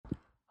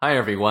Hi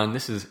everyone,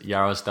 this is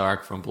Yaros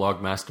Dark from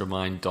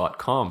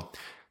blogmastermind.com.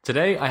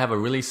 Today I have a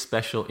really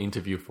special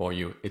interview for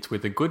you. It's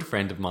with a good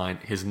friend of mine.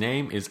 His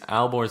name is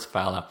Alborz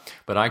Fallah,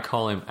 but I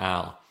call him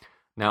Al.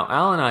 Now,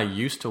 Al and I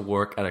used to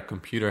work at a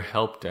computer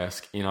help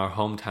desk in our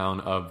hometown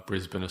of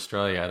Brisbane,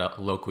 Australia at a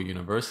local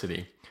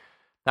university.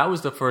 That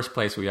was the first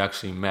place we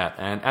actually met,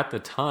 and at the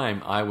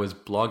time I was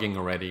blogging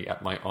already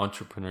at my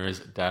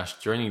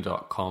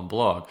entrepreneurs-journey.com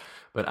blog,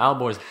 but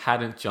Alborz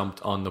hadn't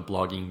jumped on the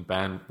blogging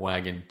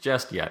bandwagon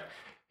just yet.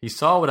 He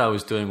saw what I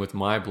was doing with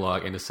my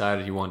blog and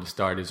decided he wanted to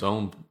start his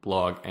own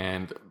blog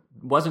and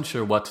wasn't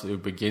sure what to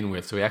begin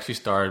with, so he actually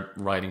started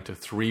writing to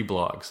 3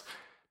 blogs.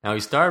 Now, he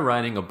started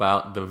writing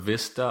about the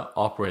Vista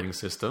operating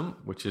system,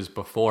 which is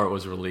before it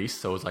was released,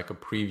 so it was like a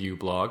preview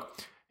blog.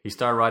 He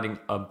started writing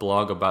a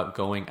blog about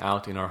going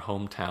out in our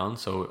hometown,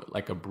 so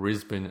like a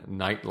Brisbane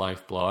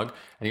nightlife blog.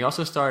 And he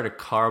also started a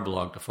car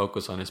blog to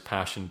focus on his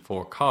passion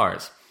for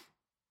cars.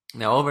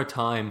 Now, over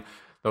time,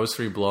 those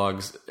 3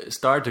 blogs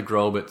started to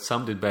grow, but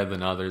some did better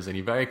than others, and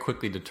he very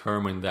quickly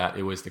determined that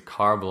it was the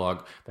car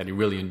blog that he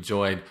really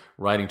enjoyed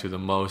writing to the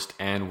most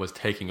and was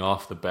taking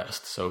off the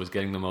best, so it was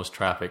getting the most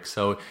traffic.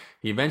 So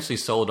he eventually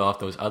sold off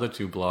those other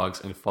 2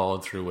 blogs and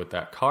followed through with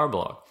that car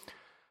blog.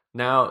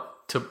 Now,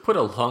 to put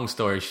a long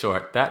story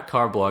short, that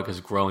car blog has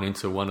grown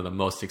into one of the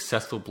most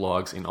successful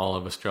blogs in all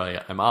of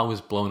Australia. I'm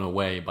always blown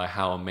away by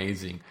how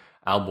amazing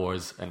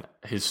Alborz and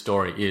his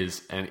story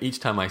is, and each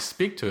time I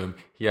speak to him,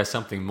 he has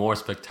something more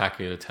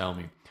spectacular to tell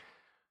me.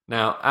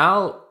 Now,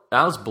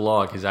 Al's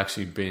blog has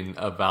actually been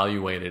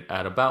evaluated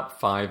at about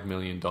 $5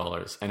 million,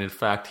 and in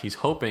fact, he's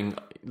hoping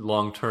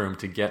long-term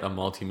to get a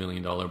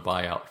multi-million-dollar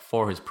buyout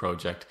for his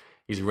project.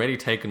 He's already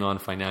taken on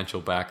financial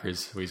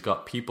backers, so he's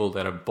got people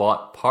that have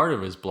bought part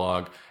of his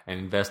blog and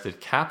invested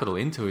capital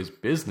into his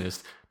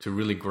business to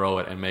really grow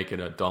it and make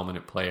it a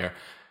dominant player.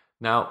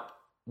 Now,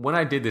 when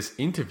I did this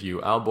interview,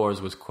 Alborz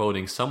was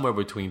quoting somewhere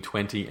between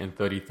 $20,000 and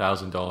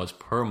 $30,000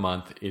 per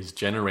month is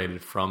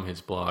generated from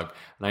his blog.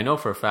 And I know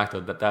for a fact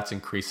that that's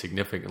increased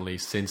significantly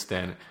since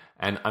then.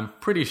 And I'm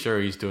pretty sure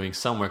he's doing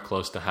somewhere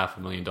close to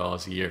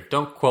 $500,000 a year.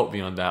 Don't quote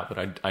me on that,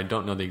 but I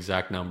don't know the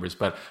exact numbers.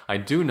 But I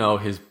do know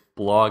his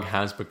blog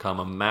has become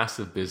a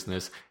massive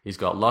business. He's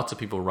got lots of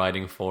people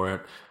writing for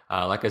it.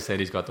 Like I said,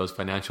 he's got those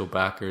financial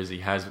backers. He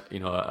has,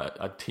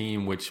 a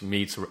team which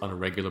meets on a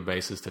regular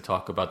basis to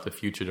talk about the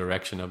future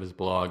direction of his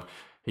blog.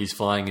 He's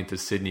flying into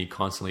Sydney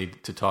constantly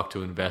to talk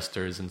to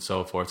investors and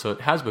so forth. So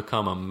it has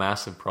become a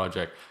massive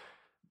project.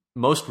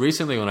 Most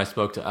recently, when I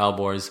spoke to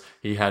Alborz,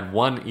 he had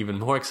one even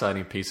more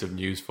exciting piece of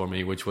news for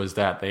me, which was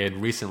that they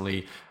had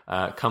recently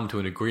come to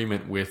an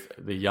agreement with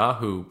the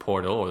Yahoo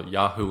portal, or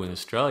Yahoo in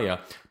Australia,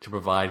 to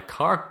provide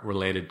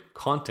car-related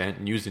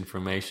content, news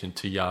information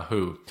to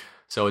Yahoo.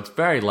 So it's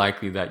very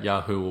likely that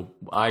Yahoo,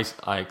 I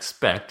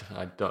expect,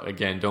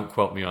 don't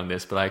quote me on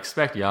this, but I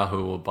expect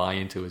Yahoo will buy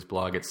into his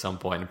blog at some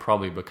point and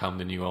probably become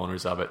the new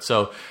owners of it.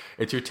 So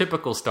it's your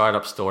typical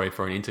startup story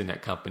for an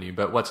internet company,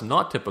 but what's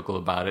not typical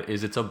about it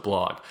is it's a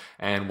blog.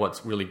 And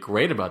what's really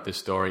great about this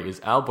story is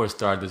Alborz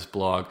started this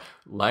blog,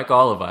 like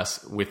all of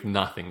us, with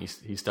nothing.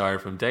 He started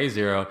from day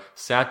 0,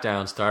 sat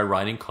down, started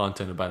writing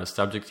content about a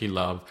subject he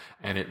loved,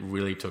 and it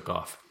really took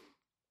off.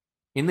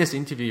 In this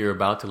interview you're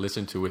about to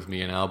listen to with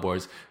me and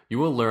Alborz, you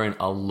will learn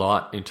a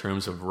lot in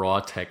terms of raw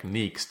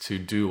techniques to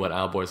do what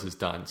Alborz has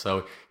done.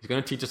 So he's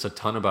going to teach us a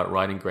ton about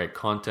writing great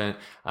content,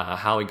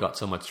 how he got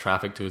so much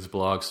traffic to his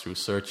blogs through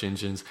search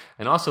engines,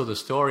 and also the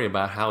story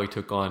about how he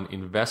took on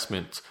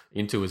investment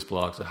into his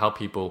blog, so how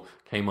people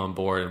came on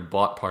board and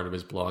bought part of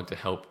his blog to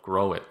help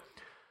grow it.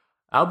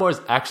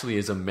 Alborz actually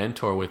is a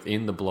mentor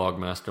within the Blog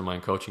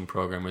Mastermind coaching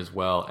program as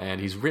well,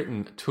 and he's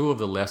written 2 of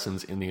the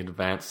lessons in the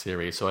advanced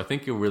series, so I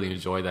think you'll really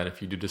enjoy that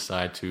if you do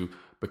decide to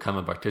become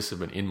a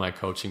participant in my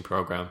coaching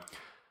program.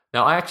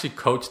 Now, I actually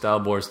coached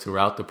Alborz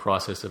throughout the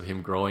process of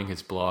him growing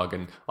his blog,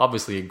 and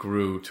obviously it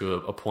grew to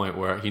a point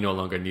where he no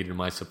longer needed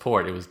my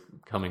support. It was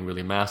becoming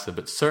really massive,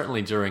 but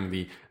certainly during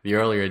the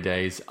earlier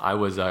days, I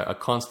was a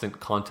constant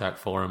contact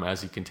for him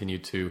as he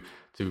continued to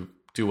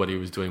do what he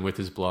was doing with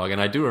his blog. And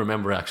I do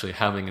remember actually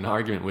having an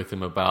argument with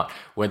him about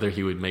whether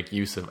he would make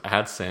use of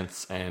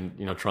AdSense and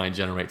try and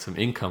generate some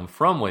income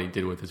from what he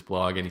did with his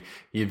blog. And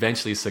he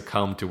eventually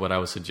succumbed to what I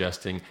was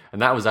suggesting.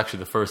 And that was actually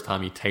the first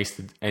time he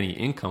tasted any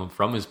income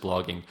from his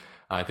blogging.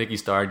 I think he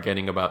started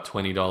getting about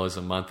 $20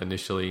 a month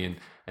initially, and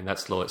that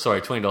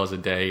 $20 a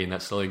day, and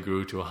that slowly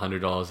grew to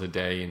 $100 a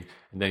day, and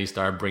then he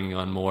started bringing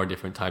on more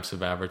different types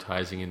of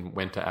advertising and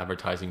went to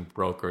advertising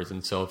brokers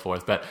and so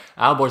forth. But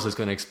Alborz is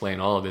going to explain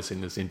all of this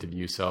in this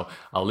interview, so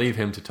I'll leave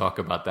him to talk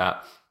about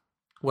that.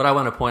 What I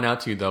want to point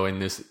out to you, though,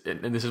 and this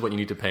is what you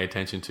need to pay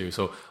attention to.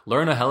 So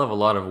learn a hell of a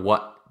lot of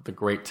what the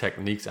great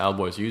techniques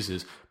Alborz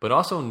uses, but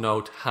also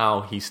note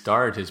how he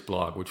started his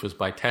blog, which was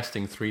by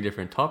testing 3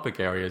 different topic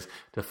areas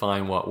to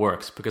find what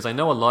works. Because I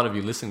know a lot of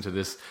you listening to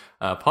this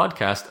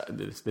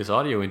podcast, this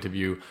audio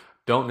interview,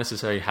 don't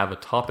necessarily have a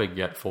topic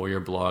yet for your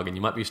blog, and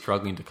you might be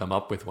struggling to come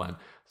up with one.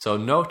 So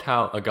note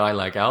how a guy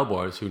like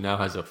Alborz, who now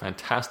has a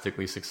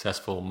fantastically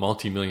successful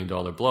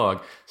multi-million-dollar blog,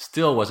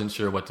 still wasn't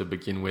sure what to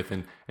begin with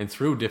and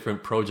threw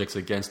different projects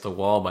against the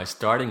wall by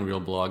starting real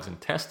blogs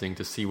and testing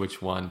to see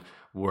which one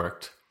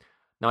worked.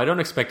 Now, I don't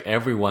expect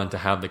everyone to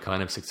have the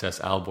kind of success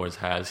Alborz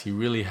has. He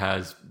really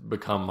has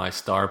become my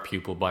star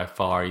pupil by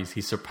far.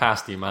 He's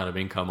surpassed the amount of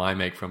income I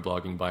make from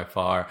blogging by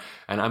far.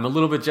 And I'm a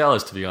little bit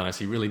jealous, to be honest.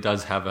 He really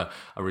does have a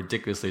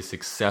ridiculously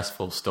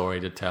successful story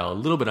to tell. A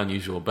little bit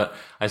unusual, but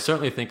I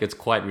certainly think it's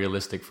quite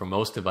realistic for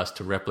most of us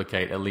to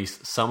replicate at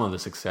least some of the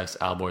success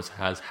Alborz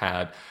has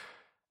had.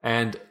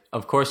 And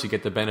of course, you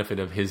get the benefit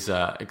of his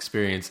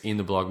experience in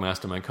the Blog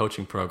Mastermind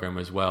coaching program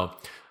as well.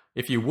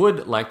 If you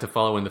would like to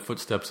follow in the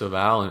footsteps of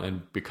Al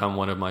and become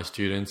one of my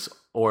students,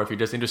 or if you're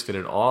just interested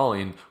at all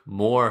in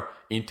more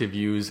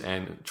interviews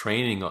and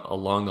training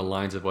along the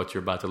lines of what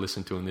you're about to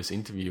listen to in this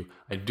interview,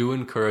 I do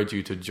encourage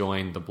you to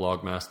join the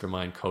Blog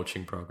Mastermind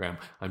coaching program.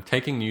 I'm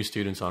taking new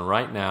students on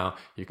right now.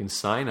 You can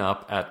sign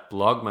up at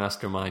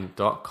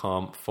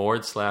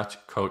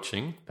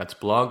blogmastermind.com/coaching. That's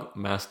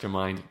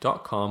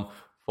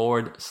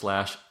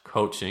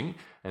blogmastermind.com/coaching.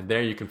 And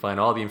there you can find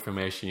all the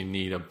information you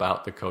need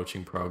about the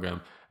coaching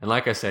program. And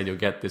like I said, you'll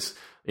get this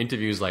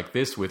interviews like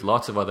this with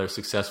lots of other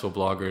successful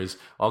bloggers,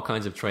 all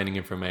kinds of training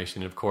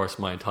information. And of course,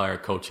 my entire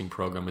coaching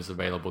program is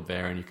available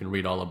there, and you can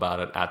read all about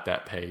it at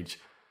that page.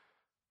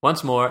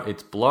 Once more,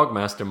 it's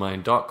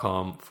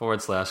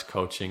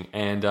blogmastermind.com/coaching.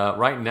 And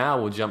right now,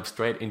 we'll jump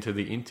straight into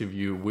the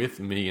interview with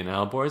me and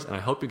Alborz. And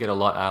I hope you get a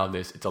lot out of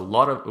this. It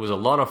was a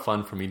lot of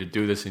fun for me to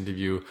do this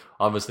interview.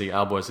 Obviously,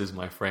 Alborz is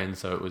my friend,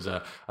 so it was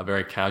a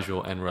very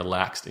casual and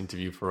relaxed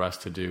interview for us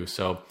to do.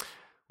 So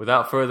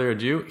without further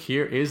ado,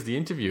 here is the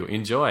interview.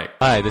 Enjoy.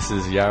 Hi, this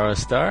is Yaro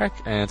Stark,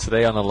 and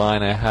today on the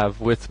line I have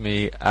with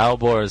me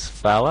Alborz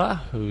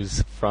Fallah,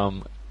 who's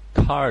from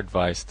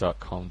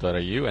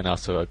caradvice.com.au, and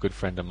also a good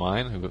friend of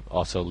mine who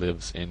also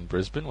lives in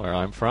Brisbane, where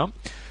I'm from.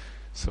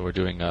 So we're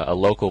doing a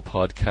local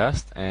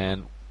podcast,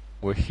 and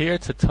we're here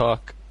to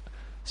talk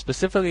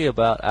specifically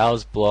about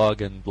Al's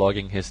blog and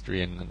blogging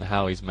history and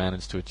how he's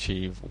managed to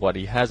achieve what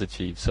he has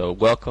achieved. So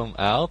welcome,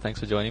 Al.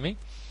 Thanks for joining me.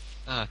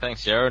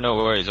 Thanks, Jared. No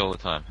worries, all the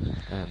time.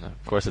 And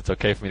of course, it's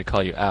okay for me to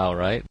call you Al,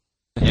 right?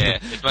 Yeah,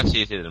 it's much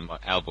easier than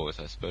Alborz,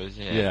 I suppose.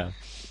 Yeah.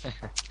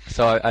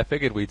 So I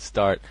figured we'd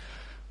start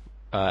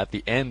at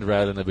the end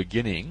rather than the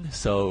beginning.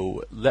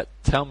 So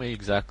tell me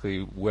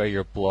exactly where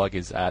your blog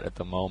is at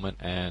the moment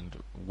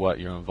and what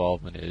your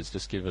involvement is.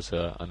 Just give us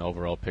an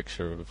overall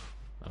picture of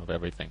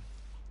everything.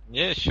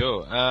 Yeah,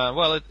 sure.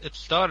 Well, it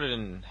started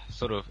in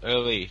sort of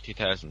early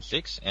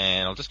 2006,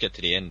 and I'll just get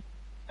to the end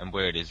and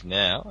where it is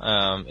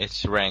now.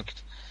 It's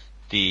ranked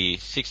the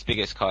 6th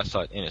biggest car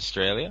site in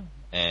Australia,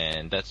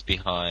 and that's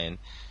behind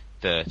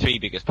the 3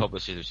 biggest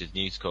publishers, which is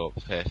News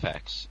Corp,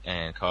 Fairfax,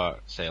 and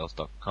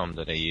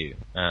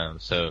carsales.com.au.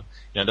 So,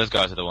 those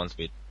guys are the ones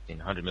with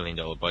 $100 million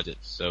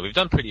budgets. So we've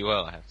done pretty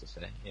well, I have to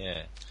say.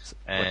 Yeah.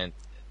 And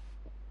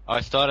I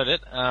started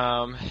it,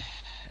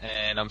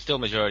 and I'm still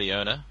majority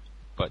owner.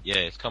 But yeah,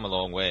 it's come a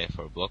long way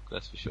for a blog,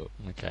 that's for sure.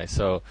 Okay,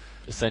 so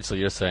essentially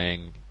you're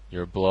saying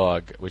your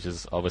blog, which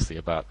is obviously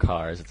about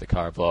cars, it's a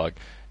car blog,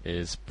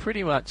 is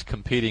pretty much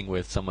competing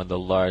with some of the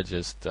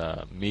largest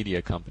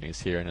media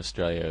companies here in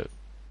Australia,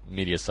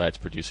 media sites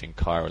producing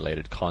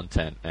car-related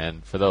content.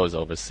 And for those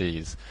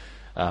overseas,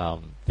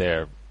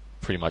 they're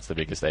pretty much the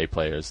biggest A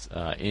players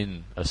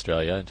in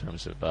Australia in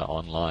terms of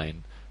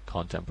online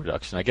content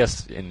production. I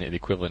guess in the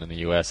equivalent in the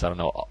US, I don't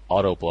know,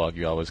 Autoblog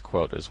you always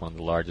quote as one of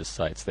the largest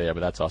sites there,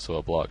 but that's also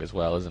a blog as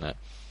well, isn't it?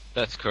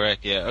 That's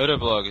correct, yeah.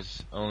 Autoblog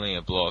is only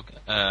a blog.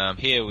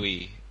 Here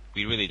we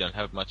really don't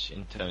have much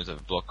in terms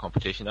of blog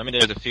competition. I mean,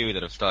 there's a few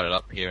that have started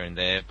up here and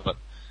there, but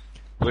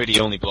we're the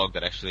only blog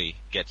that actually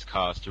gets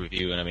cars to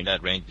review, and I mean,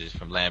 that ranges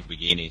from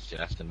Lamborghinis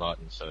to Aston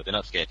Martin, so they're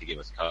not scared to give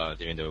us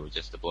cars, even though we're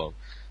just a blog.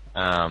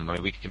 I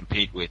mean, we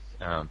compete with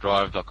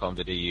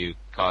drive.com.au,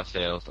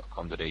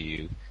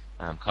 carsales.com.au,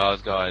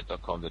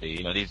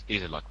 carsguide.com.au.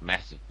 These are like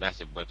massive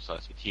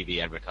websites with TV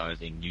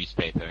advertising,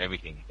 newspaper,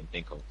 everything you can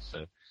think of.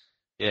 So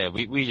yeah,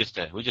 we're just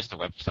a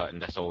website, and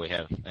that's all we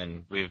have.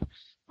 And we're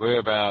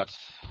about,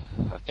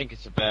 I think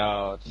it's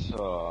about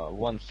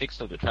 1/6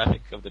 of the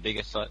traffic of the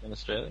biggest site in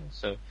Australia.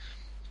 So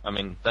I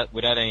mean, that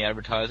without any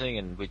advertising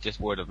and with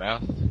just word of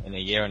mouth in a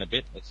year and a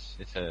bit,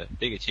 it's a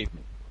big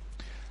achievement.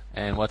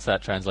 And what's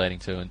that translating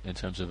to in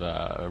terms of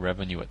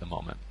revenue at the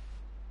moment?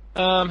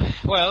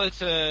 Well,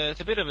 it's a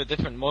bit of a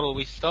different model.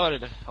 We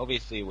started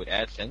obviously with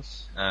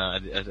AdSense,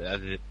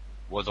 as it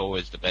was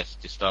always the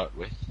best to start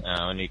with,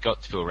 and we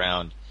got to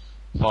around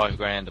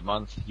 $5,000 a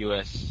month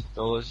US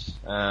dollars.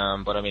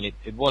 But I mean,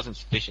 it wasn't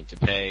sufficient to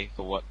pay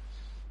for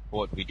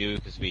what we do,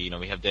 because we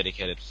have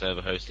dedicated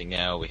server hosting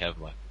now. We have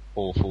like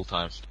 4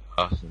 full-time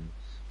staff and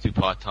 2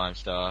 part-time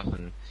staff,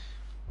 and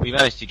we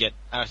managed to get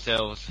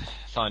ourselves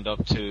signed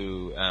up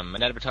to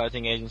an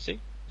advertising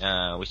agency,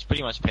 which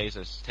pretty much pays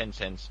us 10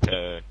 cents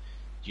per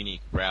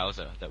unique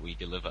browser that we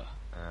deliver.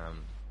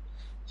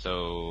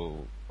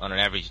 So on an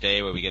average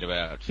day where we get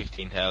about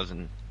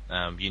 15,000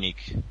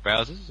 unique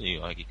browsers, you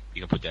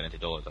can put that into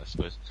dollars, I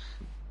suppose.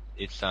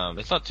 it's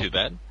not too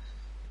bad.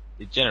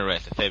 It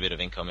generates a fair bit of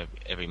income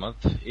every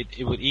month.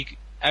 It would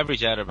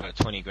average out about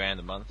 20 grand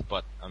a month,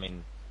 but I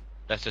mean,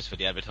 that's just for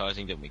the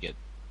advertising that we get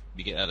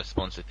other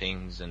sponsored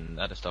things and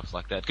other stuff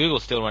like that.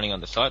 Google's still running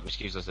on the site, which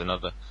gives us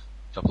another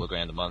couple of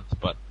grand a month,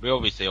 but we're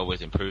obviously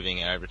always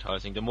improving our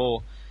advertising. The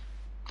more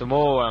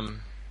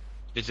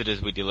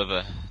visitors we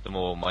deliver, the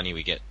more money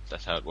we get.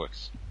 That's how it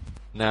works.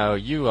 Now,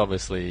 you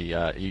obviously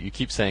you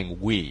keep saying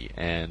we,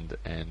 and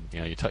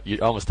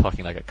you're almost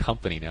talking like a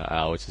company now,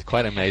 Al, which is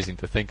quite amazing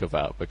to think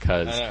about,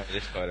 because I know, it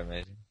is quite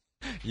amazing.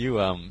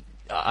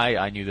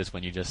 I knew this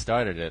when you just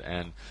started it,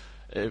 and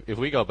if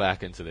we go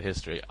back into the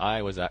history,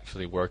 I was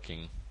actually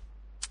working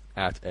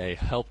at a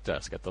help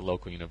desk at the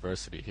local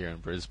university here in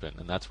Brisbane,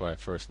 and that's where I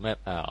first met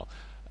Al.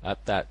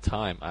 At that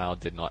time, Al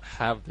did not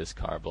have this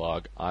car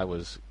blog. I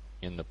was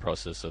in the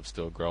process of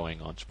still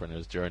growing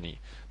Entrepreneur's Journey.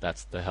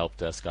 That's the help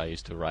desk I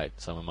used to write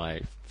some of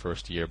my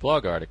first year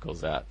blog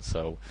articles at.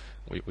 So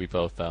we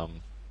both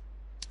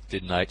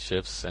did night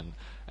shifts,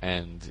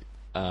 and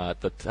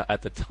at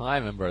the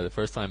time, remember the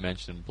first time I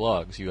mentioned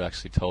blogs, you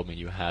actually told me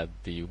you had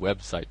the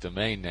website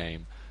domain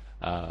name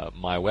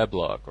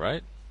myweblog,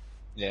 right?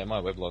 Yeah,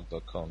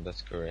 myweblog.com,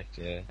 that's correct,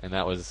 yeah. And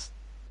that was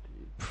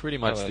pretty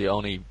much the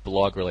only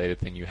blog related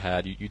thing you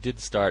had. You did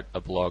start a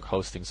blog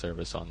hosting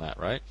service on that,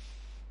 right?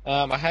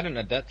 I hadn't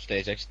at that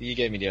stage, actually. You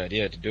gave me the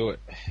idea to do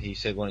it. He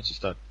said, why don't you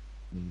start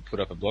and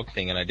put up a blog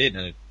thing, and I did,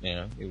 and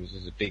it was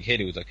a big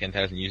hit. It was like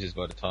 10,000 users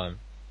by the time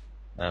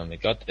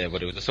it got there,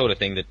 but it was the sort of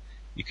thing that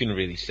you couldn't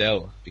really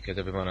sell because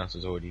everyone else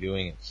was already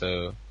doing it.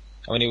 So,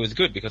 I mean, it was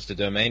good because the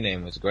domain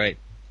name was great,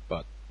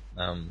 but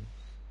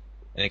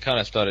and it kind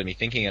of started me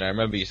thinking, and I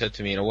remember you said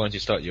to me, why don't you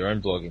start your own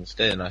blog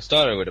instead? And I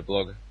started with a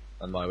blog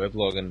on my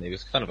weblog, and it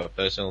was kind of a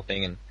personal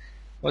thing, and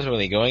wasn't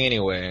really going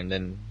anywhere. And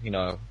then,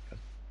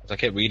 as I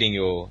kept reading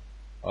your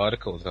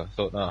articles, I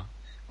thought, no,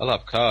 I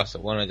love cars,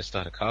 so why don't I just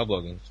start a car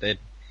blog instead?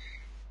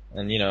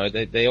 And,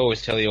 they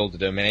always tell you all the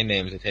domain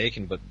names are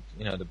taken, but,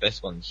 the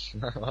best ones,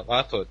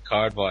 I thought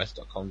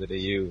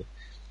caradvice.com.au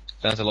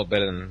sounds a lot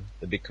better than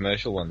the big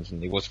commercial ones,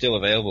 and it was still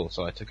available,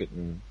 so I took it,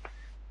 and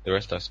the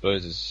rest, I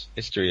suppose, is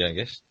history, I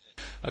guess.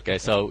 Okay,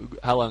 so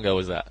how long ago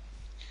was that?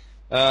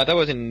 That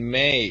was in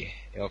May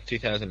of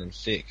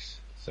 2006,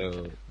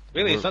 so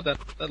really it's not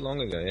that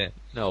long ago, yeah.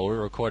 No,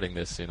 we're recording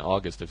this in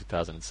August of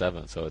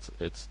 2007, so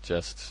it's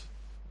just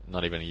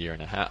not even a year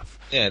and a half.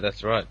 Yeah,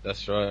 that's right.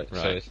 So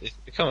it's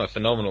become a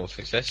phenomenal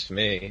success for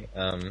me.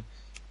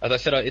 As I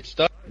said, it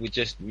started with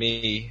just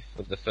me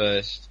for the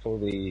first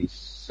probably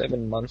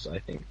 7 months, I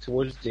think.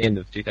 Towards the end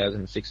of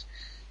 2006,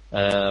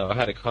 I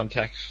had a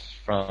contact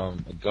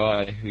from a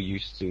guy who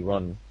used to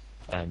run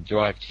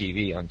Drive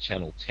TV on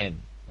Channel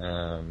 10,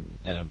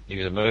 and he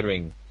was a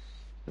motoring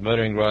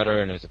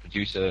writer, and he was a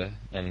producer,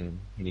 and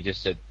he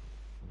just said,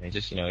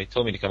 he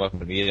told me to come up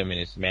and meet him in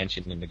his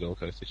mansion in the Gold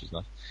Coast, which is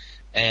nice.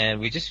 And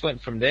we just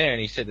went from there, and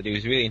he said that he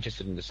was really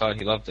interested in the site.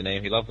 He loved the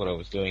name, he loved what I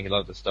was doing, he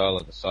loved the style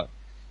of the site,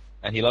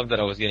 and he loved that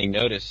I was getting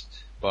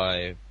noticed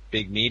by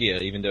big media,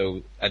 even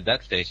though at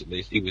that stage at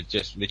least it was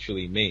just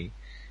literally me,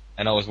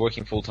 and I was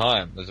working full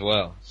time as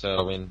well. So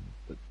I mean,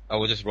 I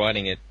was just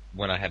writing it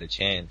when I had a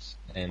chance.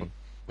 And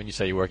when you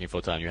say you're working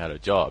full time, you had a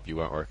job. You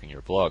weren't working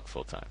your blog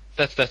full time.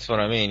 That's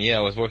what I mean. Yeah,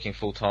 I was working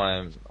full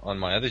time on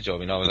my other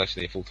job. I was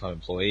actually a full time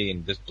employee,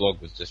 and this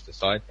blog was just a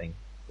side thing.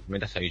 I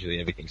mean, that's how usually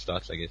everything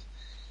starts, I guess.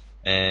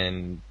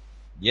 And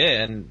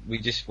yeah, and we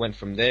just went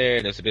from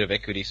there. There's a bit of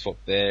equity swap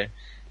there,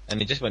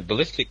 and it just went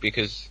ballistic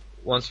because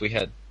once we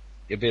had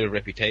a bit of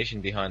reputation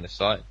behind the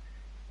site,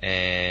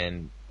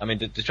 and I mean,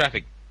 the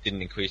traffic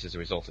didn't increase as a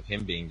result of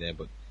him being there,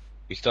 but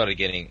we started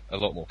getting a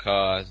lot more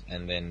cars,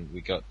 and then we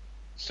got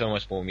so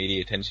much more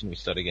media attention. We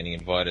started getting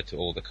invited to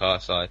all the car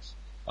sites.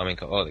 All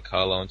the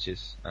car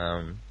launches.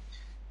 And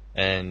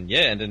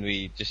then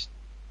we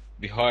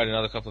hired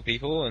another couple of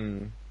people,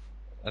 and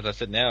as I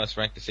said, now it's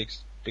ranked the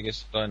 6th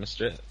biggest site in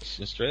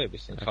Australia,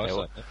 based in car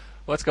site.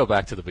 Let's go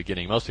back to the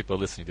beginning. Most people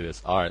listening to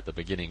this are at the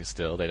beginning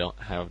still. They don't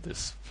have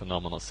this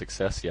phenomenal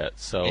success yet.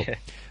 So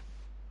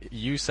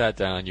you sat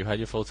down, you had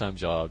your full-time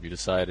job, you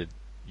decided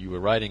you were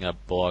writing a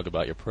blog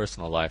about your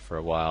personal life for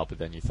a while, but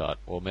then you thought,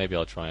 well, maybe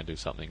I'll try and do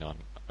something on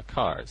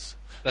cars.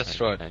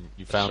 That's right. And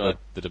you found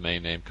the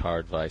domain name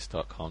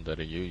caradvice.com.au.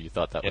 You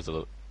thought that was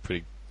a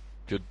pretty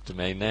good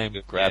domain name,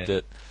 grabbed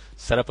it,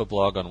 set up a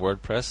blog on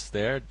WordPress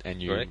there,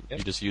 and you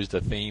just used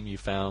a theme you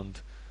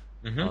found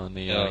on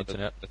the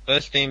internet. The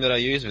first theme that I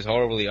used was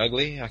horribly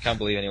ugly. I can't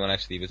believe anyone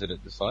actually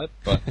visited the site,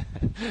 but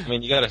I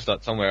mean, you got to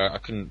start somewhere. I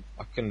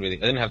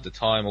didn't have the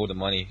time or the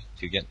money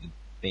to get the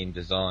theme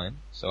design,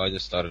 so I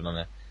just started on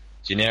a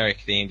generic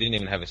theme. Didn't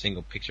even have a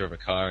single picture of a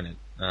car in it.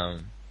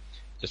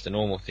 Just a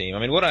normal theme. I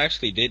mean, what I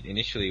actually did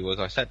initially was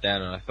I sat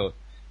down and I thought,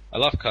 I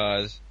love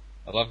cars,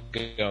 I love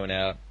going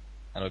out,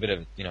 and I'm a bit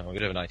of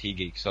an IT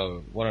geek,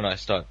 so why don't I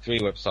start 3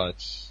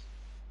 websites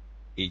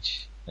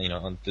each,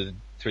 on the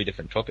 3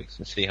 different topics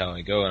and see how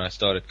I go. And I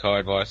started Car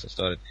Advice, I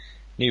started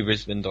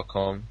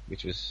newbrisbane.com,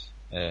 which was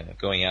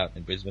going out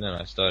in Brisbane,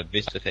 and I started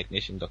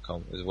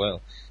vistatechnician.com as well.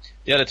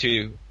 The other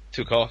 2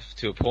 took off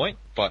to a point,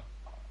 but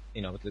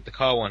the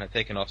car one had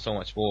taken off so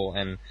much more,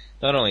 and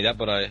not only that,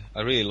 but I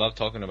really love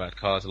talking about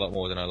cars a lot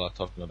more than I love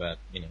talking about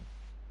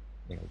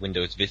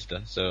Windows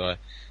Vista. So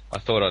I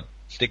thought I'd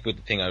stick with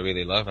the thing I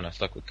really love, and I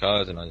stuck with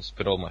cars, and I just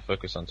put all my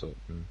focus onto it.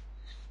 And,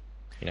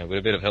 with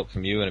a bit of help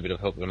from you and a bit of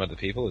help from other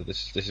people,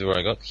 this is where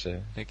I got.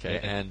 So okay,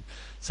 yeah. and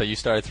so you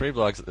started 3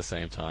 blogs at the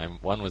same time.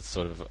 One was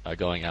sort of a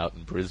going out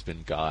in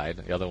Brisbane guide.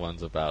 The other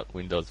one's about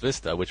Windows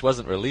Vista, which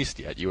wasn't released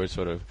yet. You were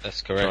sort of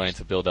That's correct. trying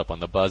to build up on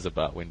the buzz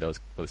about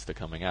Windows Vista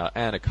coming out,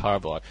 and a car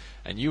blog.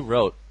 And you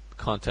wrote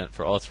content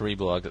for all 3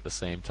 blogs at the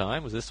same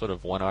time. Was this sort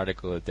of 1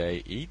 article a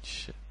day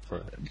each?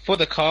 For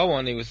the car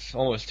one, it was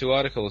almost 2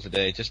 articles a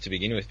day just to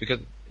begin with, because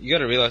you got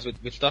to realize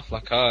with stuff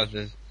like cars,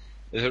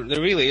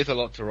 there really is a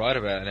lot to write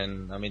about,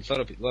 and I mean, a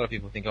lot of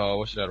people think, oh,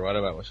 what should I write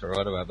about? What should I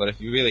write about? But if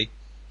you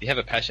have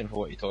a passion for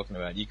what you're talking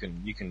about, you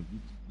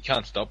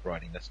can't stop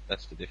writing.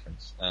 That's the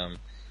difference. And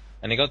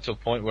it got to a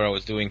point where I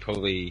was doing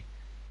probably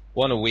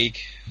 1 a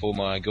week for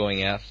my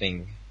going out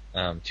thing,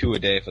 2 a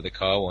day for the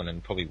car one,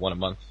 and probably 1 a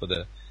month for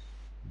the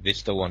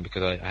Vista one,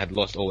 because I had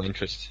lost all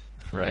interest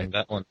in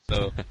that one.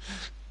 So.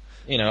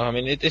 I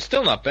mean, it's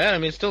still not bad. I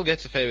mean, it still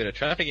gets a fair bit of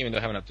traffic, even though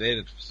I haven't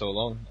updated it for so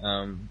long.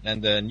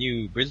 And the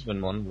new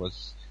Brisbane one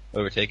was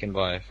overtaken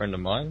by a friend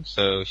of mine,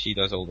 so she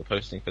does all the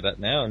posting for that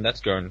now, and that's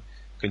grown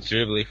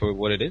considerably for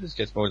what it is. It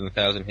gets more than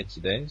 1,000 hits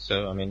a day,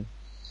 so I mean,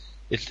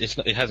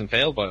 it hasn't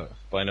failed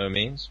by no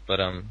means. But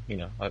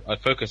I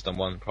focused on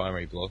one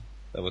primary blog.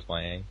 That was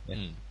my aim.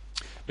 Yeah.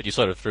 But you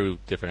sort of threw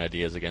different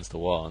ideas against the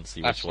wall and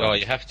see which one. Oh,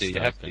 you have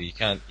to. You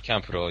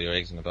can't put all your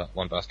eggs in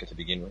one basket to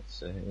begin with.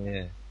 So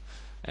yeah.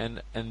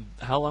 And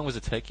how long was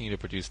it taking you to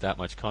produce that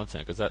much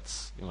content? Because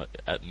that's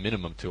at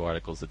minimum 2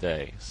 articles a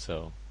day.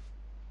 So.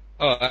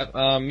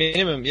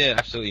 Minimum, yeah,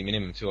 absolutely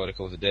minimum 2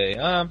 articles a day.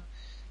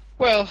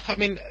 Well, I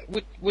mean,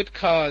 with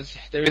cars,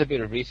 there is a bit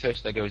of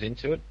research that goes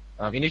into it.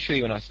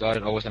 Initially, when I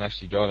started, I wasn't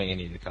actually driving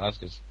any of the cars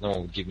because no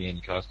one would give me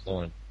any cars because no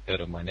one had heard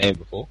of my name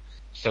before.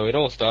 So it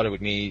all started with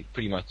me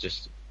pretty much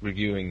just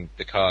reviewing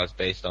the cars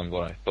based on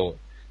what I thought.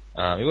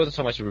 It wasn't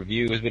so much a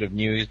review; it was a bit of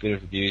news, bit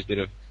of reviews, bit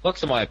of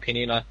lots of my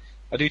opinion.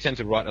 I do tend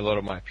to write a lot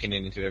of my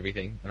opinion into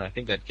everything, and I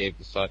think that gave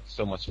the site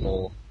so much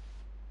more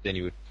than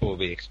you would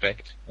probably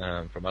expect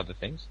from other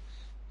things.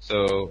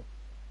 So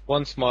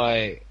once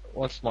my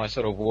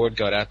sort of word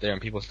got out there and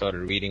people started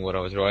reading what I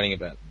was writing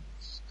about,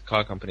 the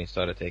car companies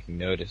started taking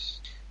notice.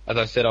 As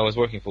I said, I was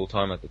working full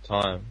time at the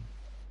time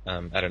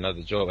at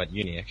another job at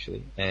uni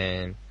actually,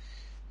 and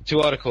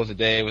 2 articles a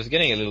day was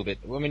getting a little bit.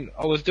 I mean,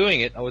 I was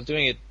doing it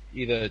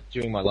either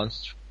during my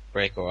lunch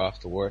break or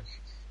after work,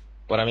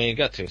 but I mean, it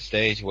got to a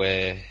stage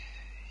where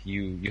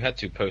you had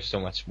to post so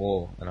much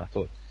more, and I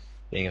thought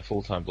being a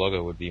full-time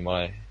blogger would be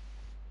my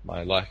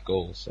life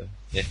goal. So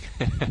yeah,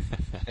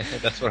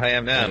 that's where I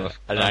am now.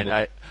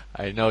 And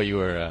I know you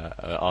were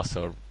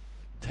also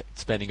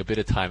spending a bit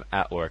of time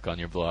at work on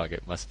your blog.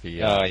 It must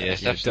be. Oh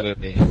yes,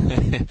 absolutely.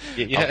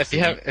 If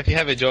you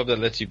have a job that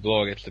lets you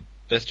blog, it's the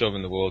best job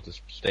in the world to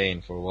stay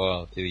in for a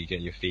while till you get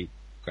your feet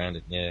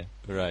grounded. Yeah.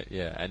 Right.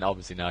 Yeah, and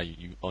obviously now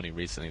you only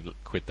recently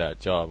quit that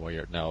job where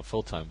you're now a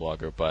full-time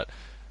blogger, but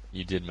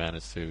you did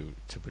manage to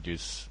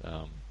produce,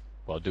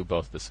 do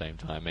both at the same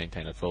time,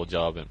 maintain a full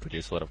job and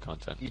produce a lot of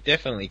content. You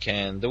definitely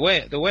can. The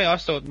way I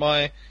started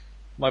my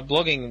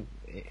blogging,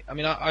 I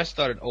mean, I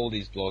started all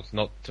these blogs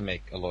not to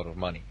make a lot of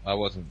money. I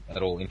wasn't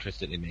at all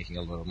interested in making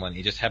a lot of money.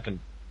 It just happened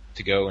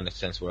to go in a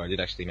sense where I did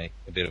actually make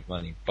a bit of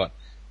money. But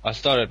I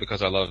started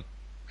because I loved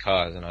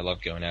cars and I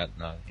loved going out,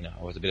 and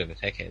I was a bit of a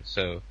tech head.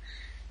 So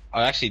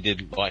I actually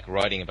did like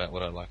writing about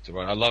what I like to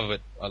write. I love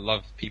it. I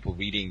love people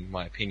reading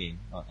my opinion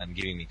and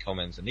giving me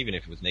comments, and even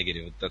if it was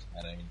negative, it doesn't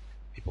matter. I mean,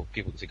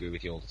 people disagree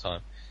with you all the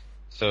time.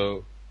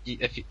 So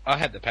I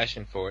had the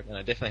passion for it, and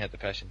I definitely had the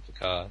passion for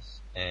cars.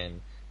 And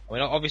I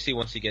mean, obviously,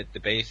 once you get the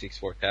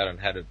basics worked out on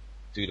how to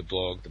do the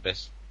blog, the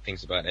best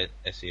things about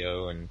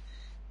SEO,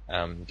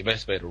 and the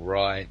best way to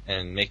write,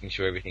 and making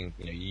sure everything,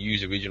 you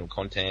use original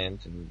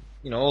content, and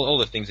all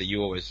the things that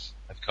you always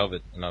have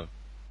covered, and I've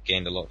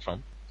gained a lot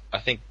from. I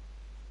think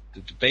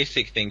the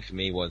basic thing for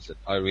me was that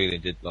I really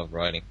did love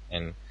writing,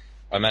 and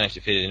I managed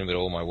to fit it in with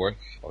all my work,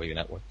 or even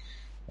at work.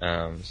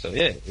 So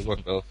yeah, it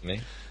worked well for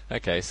me.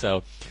 Okay,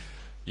 so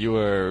you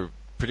were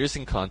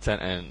producing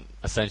content, and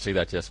essentially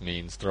that just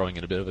means throwing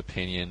in a bit of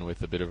opinion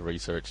with a bit of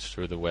research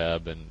through the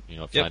web, and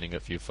finding a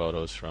few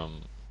photos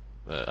from.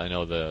 I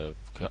know the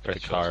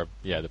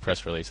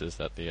press releases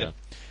that the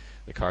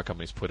car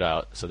companies put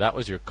out. So that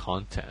was your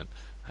content.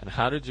 And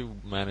how did you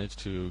manage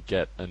to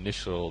get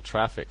initial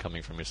traffic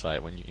coming from your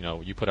site when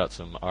you put out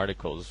some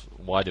articles?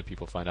 Why did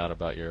people find out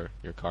about your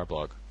car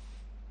blog?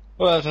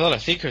 Well, there's a lot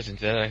of secrets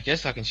into that. I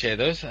guess I can share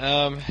those.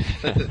 The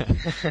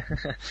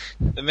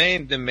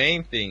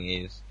main thing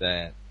is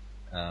that,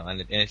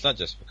 and it's not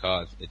just for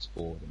cars; it's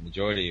for the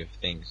majority of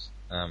things.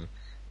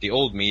 The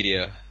old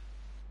media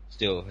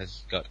still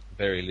has got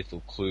very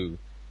little clue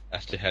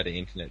as to how the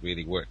internet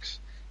really works.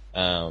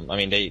 I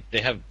mean, they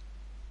have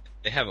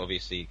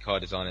obviously car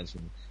designers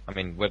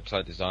and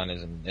website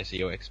designers and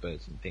SEO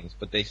experts and things,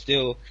 but they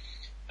still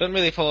don't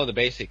really follow the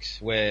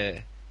basics,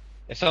 where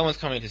if someone's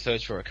coming to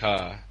search for a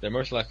car, they're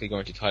most likely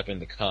going to type in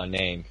the car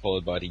name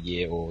followed by the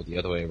year or the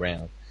other way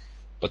around.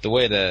 But the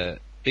way the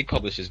big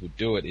publishers would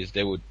do it is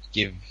they would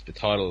give the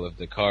title of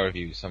the car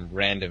review some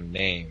random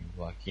name,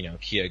 like,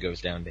 Kia goes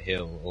down the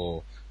hill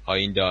or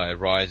Hyundai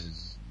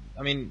rises.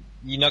 I mean,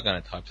 you're not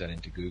going to type that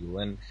into Google.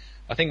 And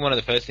I think one of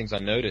the first things I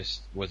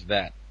noticed was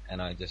that,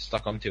 and I just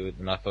stuck onto it,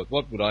 and I thought,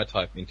 what would I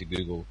type into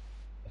Google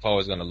if I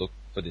was going to look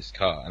for this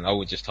car? And I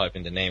would just type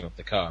in the name of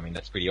the car. I mean,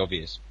 that's pretty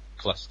obvious,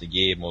 plus the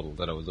year model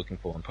that I was looking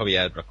for, and probably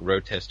add like a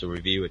road test or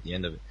review at the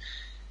end of it.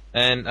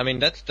 And I mean,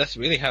 that's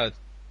really how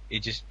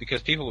it just,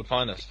 because people would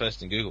find us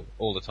first in Google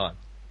all the time.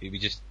 We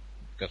just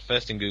got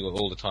first in Google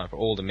all the time for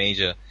all the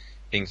major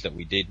things that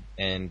we did,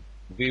 and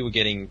we were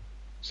getting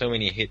so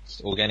many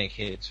hits, organic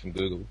hits from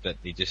Google, that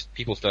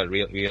people started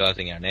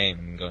realizing our name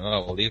and going,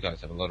 oh, well, these guys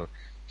have a lot of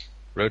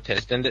road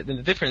tests. And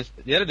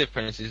the other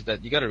difference is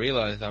that you got to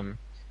realize,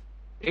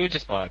 it was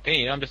just my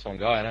opinion. I'm just one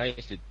guy, and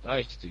I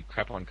used to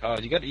crap on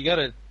cars. You got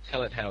to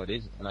tell it how it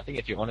is, and I think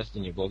if you're honest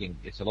in your blogging,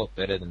 it's a lot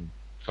better than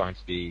trying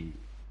to be,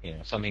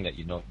 something that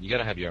you're not. You got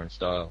to have your own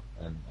style,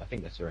 and I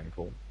think that's very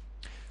important.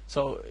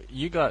 So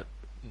you got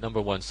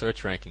 #1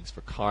 search rankings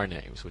for car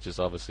names, which is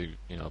obviously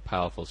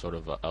powerful, sort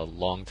of a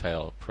long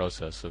tail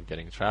process of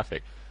getting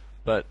traffic.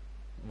 But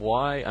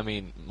why? I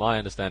mean, my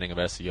understanding of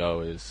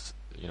SEO is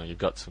you've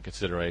got some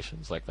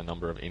considerations like the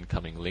number of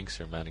incoming links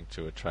you're managing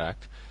to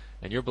attract.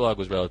 And your blog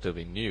was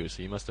relatively new,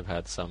 so you must have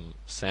had some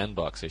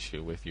sandbox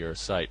issue with your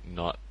site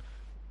not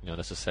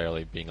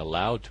necessarily being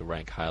allowed to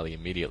rank highly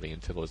immediately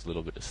until it was a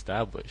little bit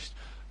established.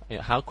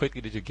 How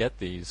quickly did you get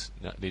these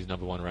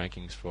 #1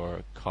 rankings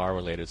for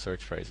car-related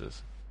search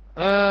phrases?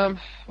 Well,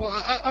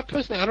 I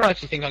personally, I don't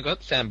actually think I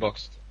got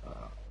sandboxed,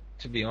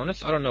 to be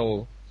honest. I don't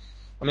know.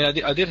 I mean,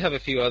 I did have a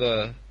few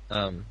other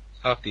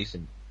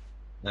half-decent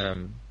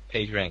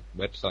page rank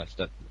websites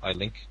that I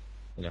link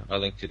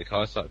to the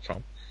car site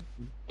from.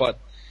 But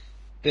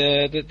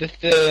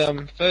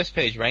the first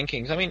page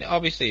rankings, I mean,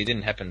 obviously it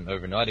didn't happen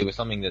overnight. It was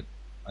something that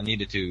I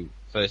needed to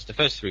the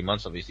first 3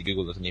 months. Obviously,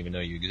 Google doesn't even know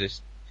you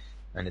exist,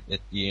 and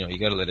you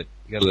got to let it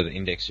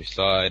index your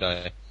site.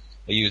 I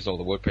used all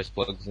the WordPress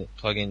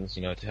plugins,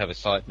 to have a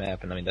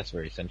sitemap, and I mean that's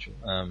very essential.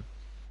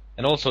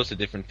 And all sorts of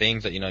different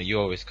things that you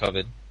always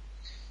covered.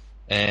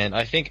 And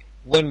I think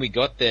when we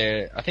got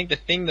there, I think the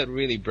thing that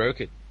really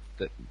broke it,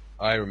 that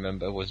I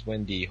remember, was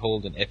when the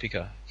Holden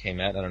Epica came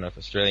out. I don't know if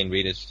Australian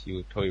readers, you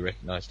would probably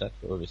recognise that,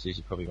 but overseas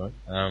you probably won't.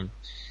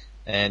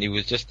 And it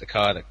was just a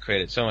car that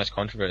created so much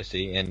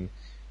controversy. And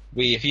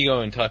if you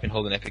go and type in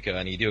Holden Epica,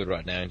 and you do it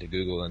right now into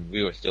Google, and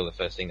we were still the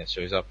first thing that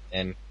shows up,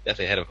 and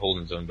that's ahead of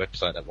Holden's own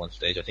website at one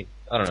stage.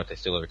 I don't know if they're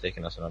still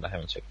overtaking us or not. I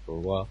haven't checked for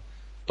a while.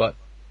 But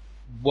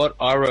what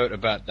I wrote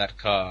about that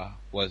car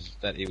was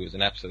that it was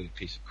an absolute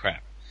piece of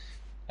crap.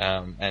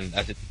 And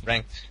as it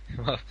ranked,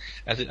 well,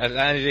 as it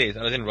is,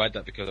 I didn't write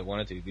that because I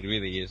wanted to. It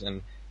really is.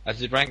 And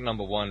as it ranked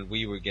 #1,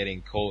 we were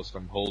getting calls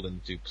from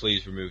Holden to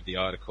please remove the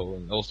article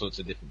and all sorts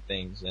of different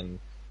things. And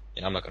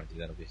I'm not going to do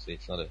that. Obviously,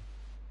 it's not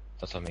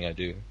something I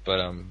do.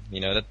 But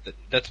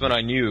that's when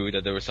I knew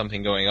that there was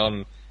something going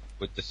on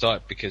with the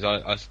site, because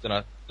then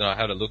I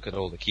had a look at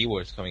all the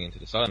keywords coming into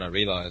the site, and I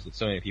realized that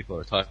so many people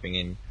are typing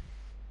in,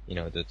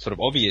 the sort of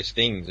obvious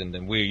things, and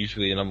then we're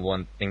usually the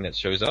 #1 thing that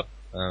shows up.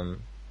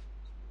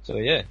 So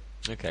yeah.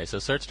 Okay, so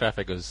search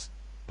traffic was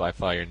by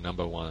far your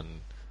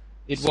 #1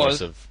 It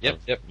source was. of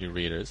your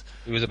readers.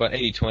 It was about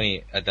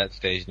 80-20 at that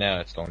stage. Now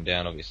it's gone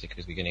down, obviously,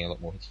 because we're getting a lot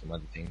more hits from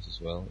other things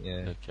as well.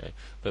 Yeah. Okay,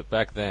 but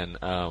back then,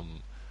 I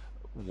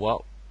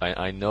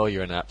know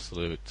you're an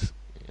absolute,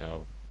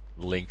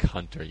 link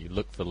hunter. You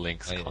look for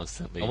links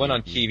constantly. I went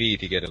on TV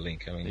to get a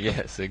link. I mean,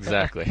 yes,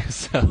 exactly.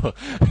 So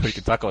we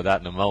can talk about that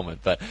in a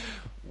moment. But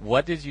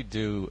what did you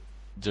do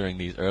during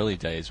these early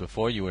days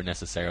before you were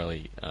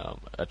necessarily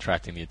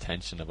attracting the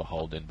attention of a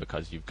Holden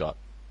because you've got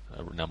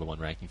a #1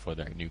 ranking for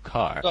their new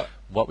car?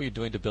 What were you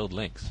doing to build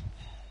links?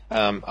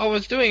 I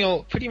was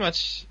doing pretty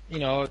much.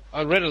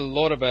 I read a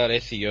lot about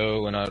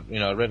SEO, and I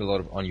read a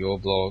lot on your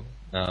blog.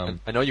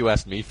 I know you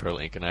asked me for a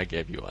link, and I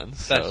gave you one.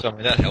 So.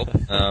 That helped.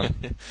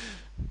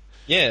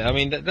 Yeah, I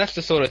mean that's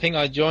the sort of thing.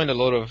 I joined a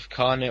lot of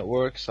car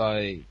networks.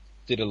 I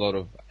did a lot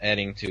of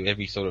adding to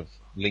every sort of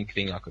link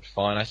thing I could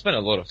find. I spent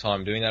a lot of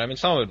time doing that. I mean,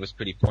 some of it was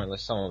pretty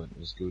pointless, some of it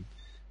was good.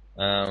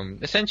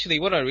 Essentially,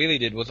 what I really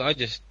did was at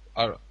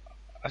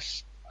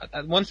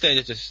one stage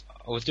I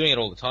was doing it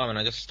all the time, and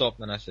I just stopped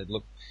and I said,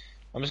 look,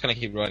 I'm just going to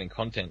keep writing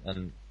content,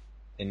 and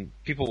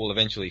people will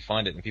eventually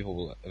find it, and people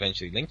will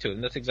eventually link to it.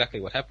 And that's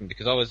exactly what happened,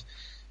 because I was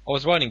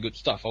writing good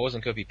stuff. I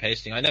wasn't copy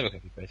pasting. I never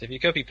copy paste. If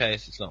you copy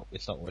paste, it's not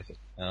worth it.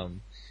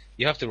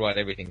 You have to write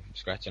everything from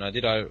scratch, and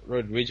I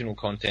wrote original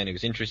content. It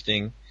was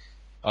interesting.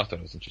 I thought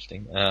it was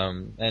interesting.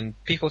 And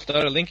people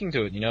started linking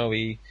to it.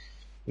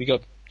 We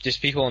got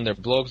just people on their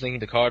blogs linking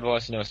to car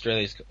advice.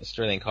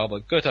 Australian car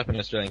blog. Go type in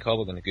Australian car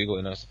blog into Google,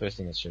 and it's the first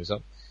thing that shows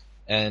up.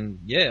 And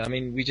yeah, I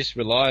mean, we just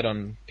relied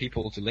on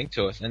people to link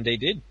to us, and they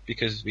did,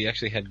 because we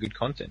actually had good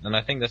content. And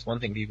I think that's one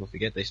thing people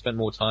forget. They spend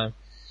more time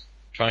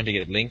trying to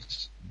get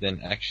links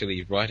than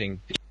actually writing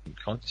decent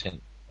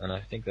content. and I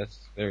think that's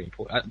very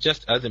important,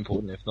 just as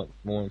important, if not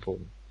more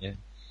important. Yeah.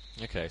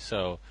 Okay,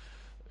 so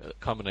a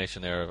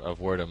combination there of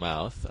word of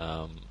mouth.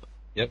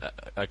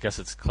 Yep. I guess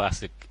it's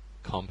classic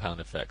compound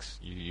effects.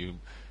 You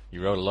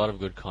wrote a lot of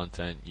good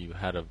content. You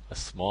had a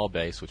small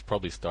base, which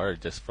probably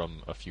started just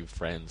from a few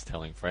friends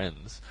telling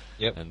friends.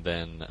 Yep. And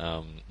then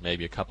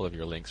maybe a couple of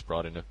your links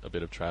brought in a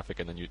bit of traffic,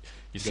 and then you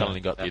suddenly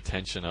got the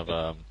attention of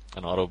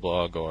an auto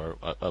blog or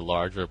a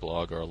larger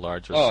blog or a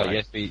larger site. Oh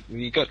yes,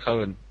 we got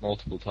covered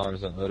multiple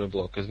times on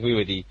Autoblog because we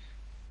were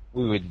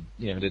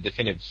the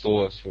definitive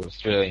source for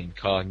Australian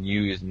car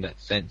news in that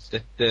sense.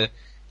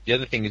 The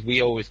other thing is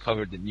we always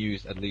covered the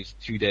news at least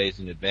 2 days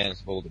in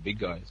advance of all the big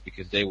guys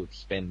because they would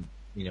spend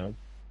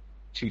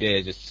 2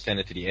 days just to send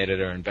it to the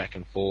editor and back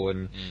and forward.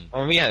 And I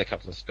mean, we had a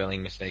couple of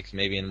spelling mistakes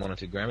maybe and 1 or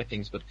 2 grammar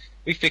things, but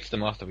we fixed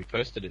them after we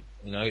posted it.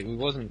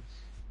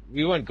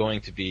 We weren't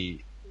going to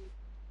be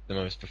the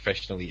most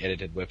professionally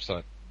edited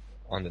website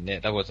on the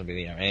net. That wasn't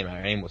really our aim.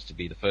 Our aim was to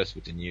be the first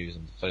with the news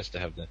and the first to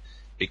have the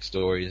big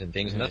stories and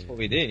things, and that's what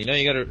we did.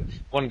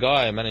 One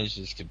guy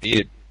manages to beat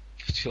it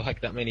to like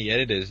that many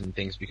editors and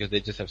things because they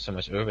just have so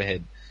much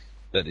overhead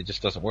that it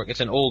just doesn't work. It's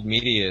an old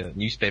media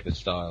newspaper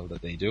style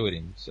that they do it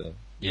in, so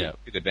yeah,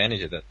 took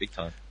advantage of that big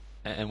time.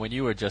 And when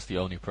you were just the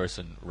only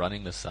person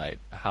running the site,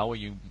 how were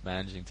you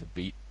managing to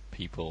beat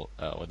people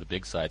or the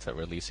big sites that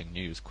were releasing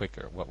news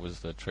quicker? What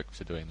was the trick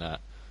to doing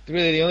that?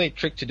 Really, the only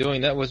trick to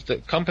doing that was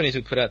that companies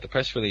would put out the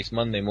press release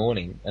Monday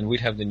morning, and we'd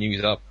have the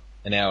news up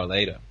an hour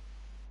later.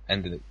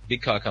 And the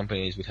big car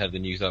companies would have the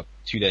news up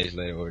 2 days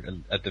later, or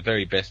at the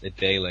very best, a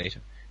day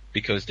later,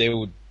 because they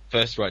would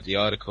first write the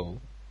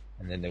article,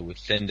 and then they would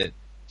send it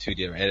to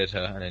their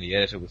editor, and then the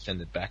editor would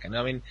send it back. And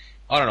I mean,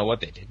 I don't know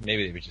what they did.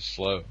 Maybe they were just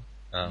slow.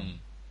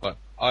 But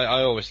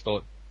I always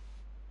thought,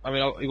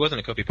 it wasn't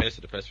a copy paste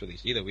of the press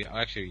release either.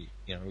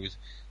 It was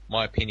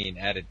my opinion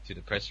added to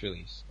the press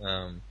release.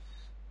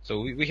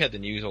 So we had the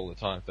news all the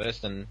time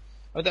first, and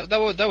that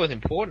was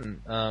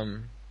important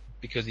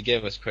because it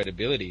gave us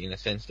credibility in the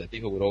sense that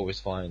people would always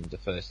find the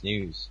first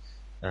news,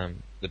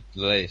 the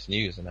latest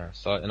news on our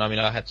site. And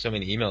I had so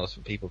many emails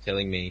from people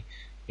telling me,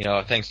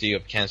 thanks to you,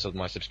 I've cancelled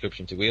my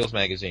subscription to Wheels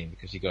magazine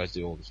because you guys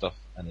do all the stuff,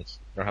 and I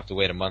don't have to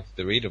wait a month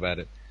to read about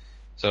it.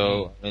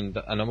 So and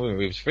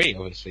it was free,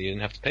 obviously, you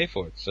didn't have to pay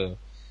for it. So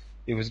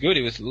it was good.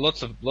 It was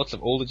lots of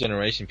older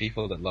generation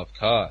people that love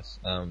cars.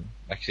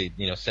 Actually,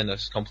 send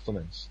us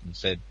compliments and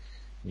said,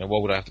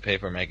 what would I have to pay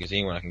for a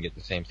magazine when I can get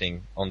the same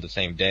thing on the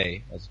same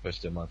day as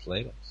opposed to a month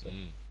later? So,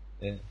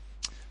 yeah.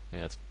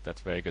 Yeah,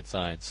 that's a very good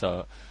sign.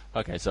 So,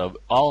 okay, so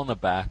all on the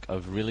back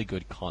of really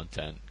good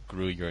content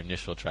grew your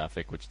initial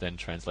traffic, which then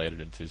translated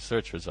into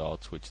search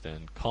results, which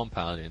then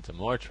compounded into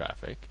more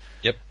traffic.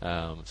 Yep.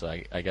 So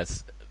I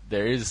guess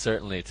there is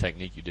certainly a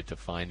technique you did to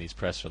find these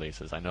press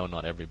releases. I know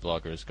not every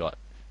blogger's got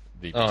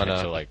the potential.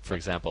 Oh, no. Like, for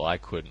example, I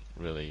couldn't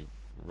really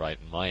write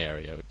in my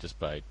area just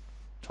by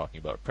talking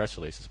about press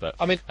releases. But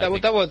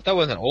that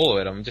wasn't all of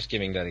it. I'm just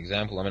giving that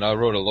example. I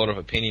wrote a lot of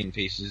opinion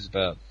pieces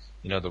about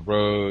the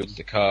roads,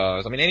 the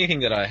cars.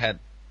 Anything that I had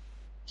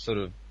sort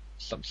of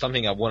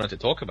something I wanted to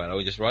talk about, I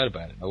would just write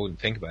about it. I wouldn't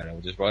think about it. I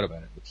would just write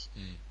about it.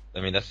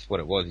 That's what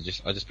it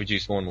was. I just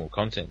produced more and more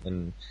content,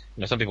 and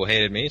some people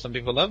hated me, some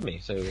people loved me.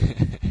 So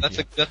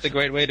that's a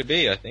great way to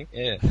be, I think.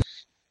 Yeah.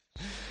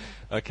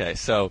 Okay,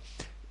 so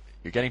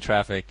you're getting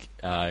traffic.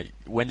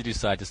 When did you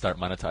decide to start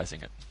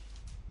monetizing it?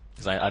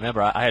 Because I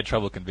remember I had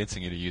trouble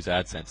convincing you to use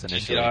AdSense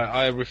initially.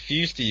 I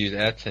refused to use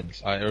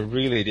AdSense. I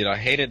really did. I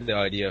hated the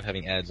idea of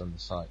having ads on the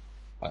site.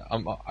 I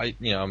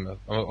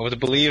was a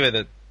believer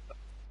that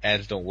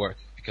ads don't work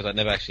because I'd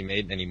never actually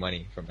made any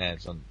money from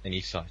ads on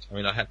any site.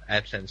 I had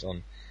AdSense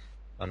on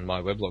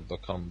my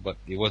weblog.com, but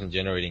it wasn't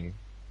generating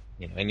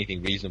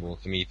anything reasonable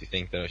for me to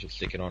think that I should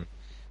stick it on.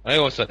 I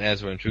always thought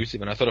ads were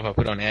intrusive, and I thought if I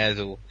put on ads,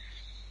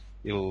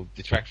 it'll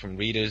detract from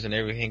readers and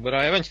everything. But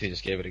I eventually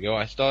just gave it a go.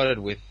 I started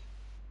with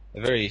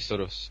a very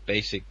sort of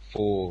basic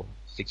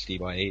 460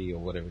 by 80 or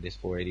whatever it is,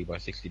 480 by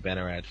 60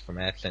 banner ad from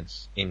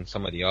AdSense in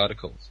some of the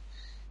articles.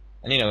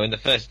 And in the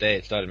first day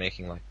it started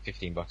making like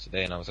 $15 a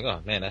day, and I was like,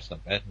 oh man, that's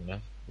not bad.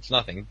 It's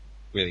nothing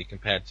really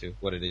compared to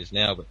what it is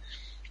now, but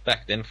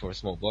back then for a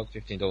small blog,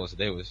 $15 a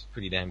day was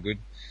pretty damn good.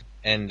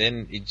 And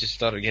then it just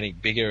started getting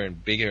bigger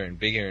and bigger and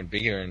bigger and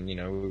bigger, and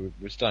we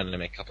were starting to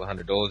make a couple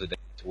 $100 a day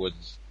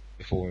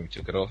before we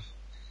took it off.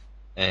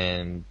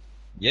 And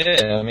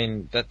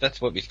yeah, that's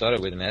what we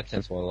started with in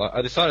AdSense model.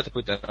 I decided to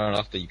put that on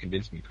after you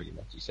convinced me, pretty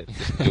much. You said,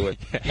 just do it.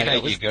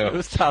 You go. It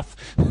was tough.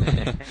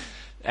 It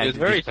was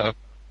very tough.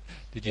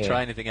 Did you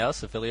try anything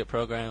else, affiliate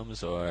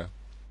programs, or?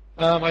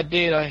 I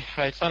did.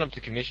 I signed up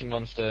to Commission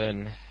Monster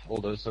and all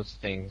those sorts of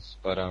things,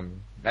 but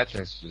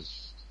AdSense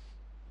was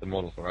the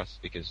model for us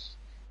because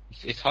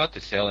it's hard to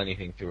sell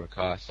anything through a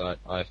car site,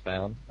 I've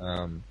found.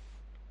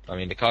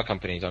 The car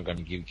companies aren't going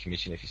to give you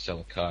commission if you sell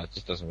a car. It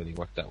just doesn't really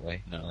work that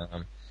way. No.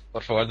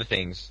 But for other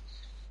things,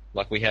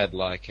 like we had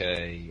like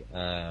a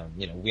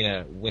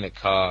win a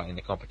car in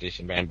a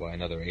competition ran by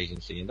another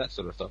agency and that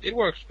sort of stuff. It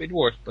worked,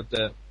 but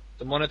the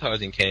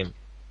monetizing came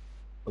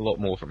a lot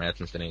more from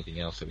AdSense than anything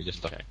else, so we just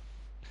stuck. Okay.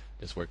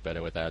 Just worked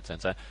better with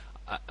AdSense.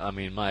 I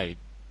mean, my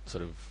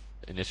sort of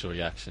initial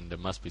reaction, there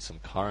must be some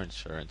car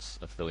insurance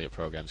affiliate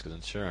programs because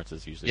insurance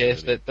is usually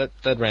Yes, really...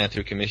 that ran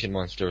through Commission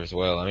Monster as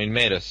well. I mean, it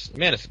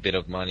made us a bit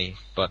of money,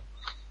 but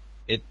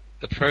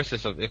the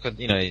process of, because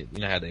you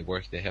know how they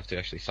work, they have to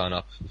actually sign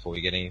up before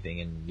we get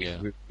anything,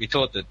 and we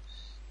thought that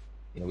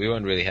we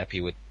weren't really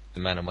happy with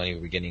the amount of money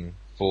we were getting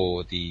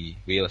for the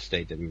real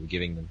estate that we were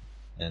giving them,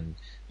 and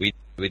we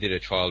did a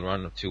trial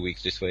run of 2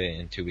 weeks this way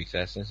and 2 weeks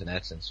AdSense, and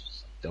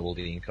AdSense doubled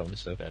the income.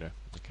 So better.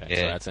 Okay,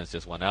 so AdSense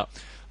just went out.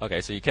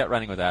 Okay, so you kept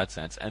running with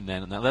AdSense, and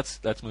then now let's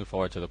move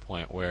forward to the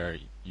point where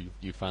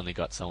you finally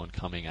got someone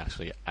coming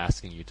actually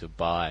asking you to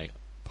buy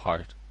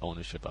part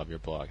ownership of your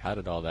blog. How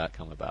did all that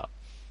come about?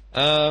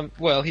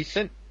 Well, he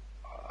sent.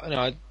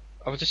 I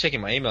was just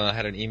checking my email. I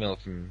had an email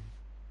from,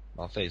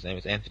 I'll say his name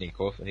is Anthony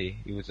Crawford.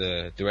 He was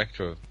a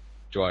director of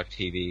Drive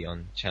TV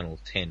on Channel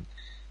 10,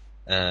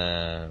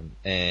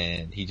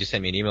 and he just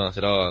sent me an email and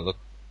said, "Oh, look,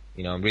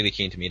 I'm really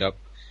keen to meet up,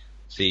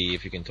 see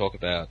if you can talk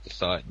about the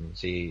site and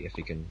see if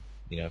you can,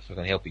 if I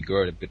can help you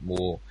grow it a bit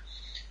more."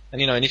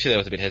 And initially I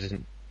was a bit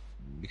hesitant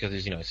because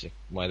it's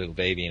my little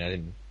baby, and I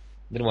didn't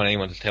want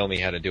anyone to tell me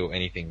how to do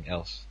anything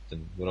else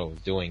than what I was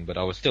doing, but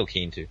I was still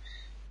keen to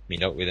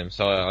meet up with him.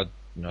 So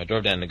I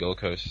drove down to the Gold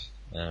Coast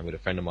with a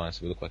friend of mine,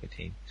 so we looked like a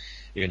team,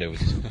 even though it was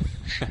just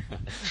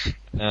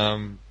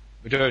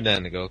we drove down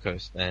to the Gold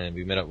Coast and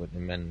we met up with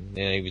him, and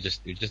he was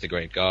just a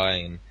great guy,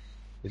 and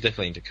he was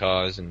definitely into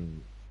cars,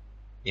 and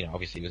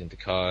obviously he was into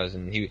cars,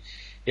 and he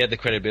had the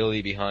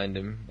credibility behind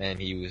him, and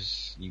he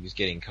was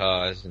getting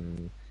cars,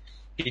 and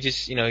he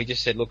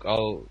just said, "Look,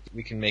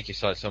 we can make your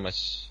site so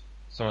much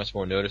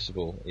more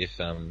noticeable if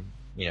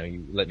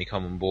you let me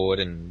come on board,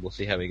 and we'll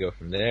see how we go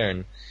from there."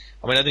 And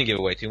I mean, I didn't give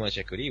away too much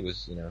equity. It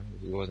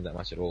wasn't that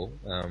much at all.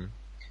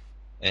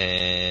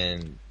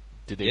 And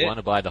did they want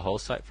to buy the whole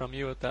site from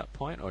you at that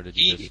point, or did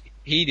you just...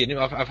 He didn't.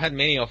 I've had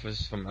many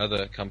offers from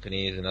other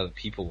companies and other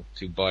people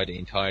to buy the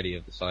entirety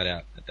of the site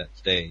out at that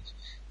stage.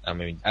 I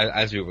mean,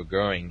 as we were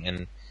growing,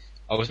 and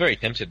I was very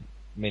tempted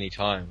many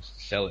times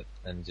to sell it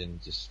and then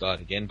just start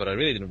again, but I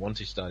really didn't want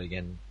to start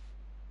again,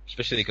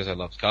 especially because I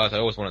loved cars. I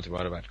always wanted to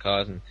write about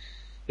cars, and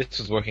this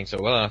was working so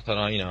well, and I thought,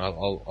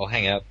 I'll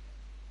hang out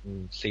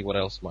and see what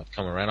else might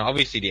come around.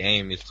 Obviously, the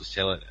aim is to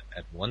sell it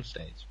at one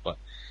stage, but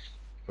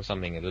for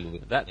something a little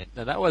bit...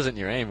 That wasn't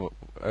your aim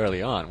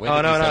early on. When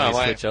did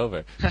you switch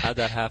over? How'd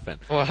that happen?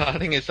 Well, I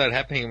think it started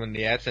happening when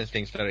the AdSense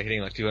thing started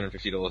hitting like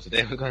 $250 a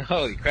day. I was going,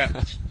 holy crap,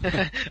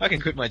 I can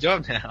quit my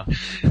job now.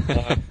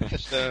 I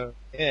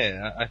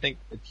think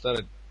it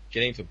started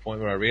getting to a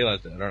point where I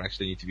realized that I don't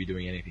actually need to be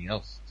doing anything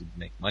else to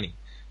make money.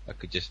 I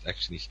could just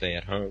actually stay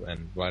at home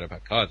and write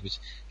about cars, which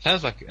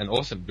sounds like an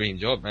awesome dream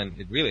job, and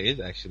it really is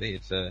actually.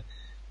 It's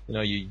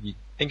you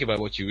think about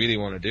what you really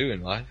want to do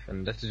in life,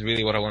 and this is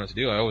really what I wanted to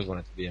do. I always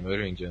wanted to be a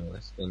motoring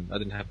journalist, and I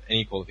didn't have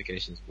any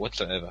qualifications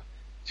whatsoever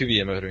to be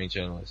a motoring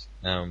journalist.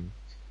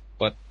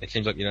 But it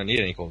seems like you don't need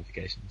any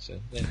qualifications, so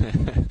yeah.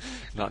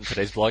 Not in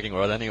today's blogging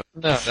world, anyway.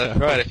 No, that's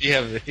right. If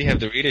you have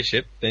the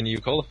readership, then you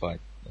qualified.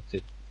 That's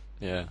it.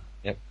 Yeah.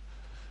 Yep.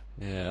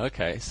 Yeah.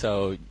 Okay.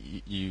 So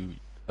you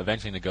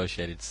eventually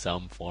negotiated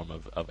some form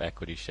of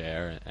equity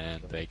share,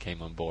 and they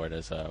came on board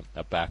as a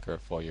backer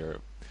for your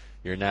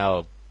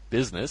now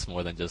business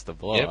more than just a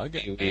blog.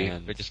 Yep, we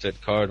registered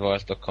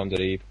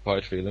caradvice.com.au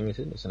proprietary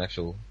limited. It's an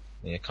actual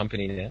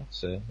company now.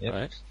 So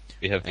right.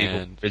 We have people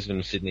in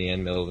Brisbane, Sydney,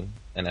 and Melbourne,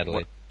 and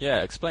Adelaide.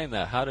 Explain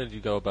that. How did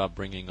you go about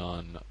bringing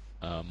on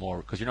more?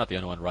 Because you're not the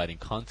only one writing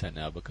content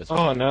now.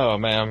 Oh no,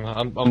 man!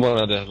 I'm one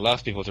of the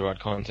last people to write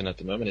content at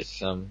the moment.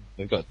 It's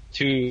we've got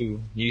 2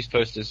 news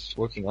posters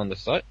working on the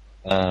site.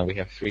 We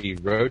have 3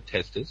 road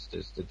testers.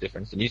 There's the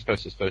difference. The news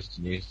posters post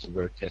the news. The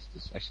road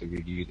testers actually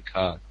review the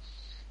car.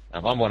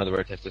 I'm one of the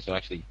road testers, so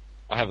actually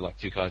I have like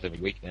 2 cars every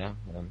week now.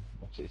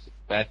 Actually, it's a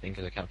bad thing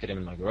because I can't fit them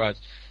in my garage.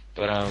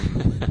 But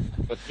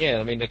but yeah,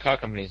 I mean the car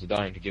companies are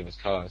dying to give us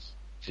cars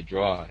to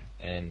drive,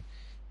 and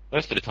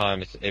most of the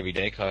time it's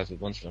everyday cars.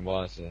 But once in a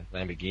while it's a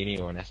Lamborghini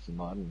or an Aston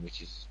Martin,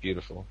 which is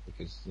beautiful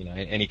because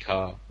any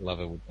car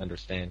lover would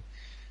understand.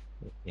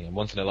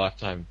 Once in a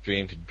lifetime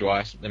dream to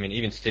drive. I mean,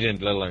 even sit in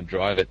it, let alone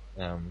drive it,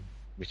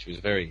 which was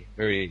very,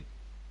 very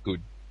good.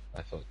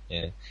 I thought,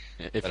 yeah.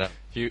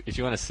 If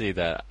you want to see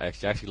that,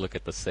 actually look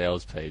at the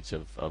sales page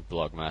of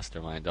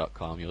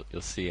blogmastermind.com.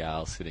 You'll see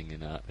Al sitting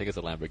in I think it's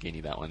a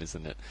Lamborghini. That one,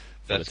 isn't it?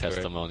 For That's the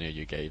testimonial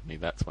you gave me.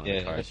 That's one of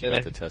the cars you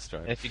got to test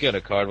drive. If you go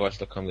to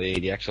caradvice.com,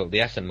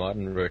 the Aston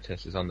Martin road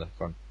test is on the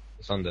front.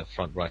 It's on the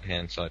front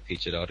right-hand side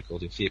featured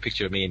articles. You'll see a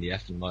picture of me in the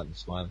Aston Martin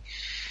smiling.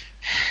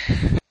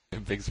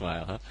 Big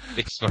smile, huh?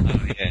 Big smile,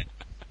 yeah.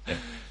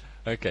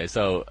 Okay,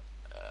 so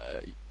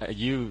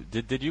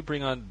did you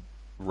bring on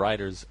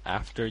writers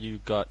after you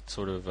got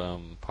sort of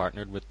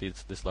partnered with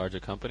this larger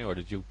company, or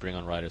did you bring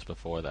on writers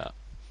before that?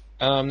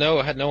 No,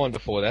 I had no one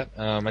before that.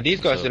 And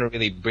these guys didn't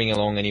really bring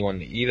along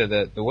anyone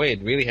either. The way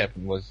it really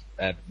happened was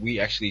that we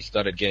actually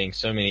started getting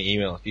so many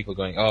emails, people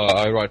going, "Oh,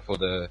 I write for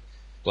the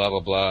blah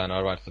blah blah, and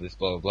I write for this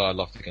blah blah blah. I'd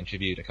love to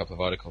contribute a couple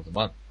of articles a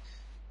month."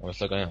 I was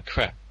like, "Oh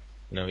crap,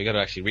 we got to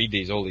actually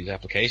read all these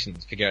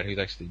applications, figure out who's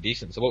actually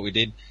decent." So what we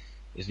did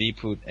is we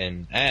put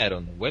an ad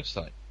on the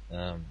website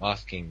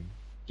asking,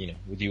 do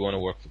you want to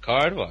work for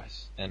car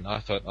advice? And I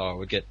thought,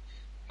 we'd get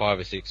 5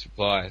 or 6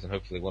 replies, and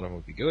hopefully one of them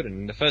would be good.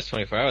 And in the first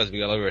 24 hours, we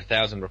got over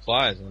 1,000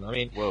 replies. And I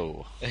mean,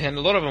 whoa! And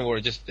a lot of them were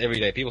just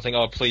everyday people saying,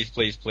 please,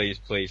 please, please,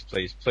 please,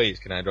 please, please,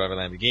 can I drive a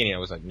Lamborghini? I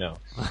was like, no.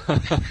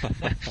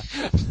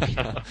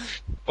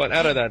 But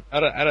out of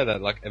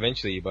that, like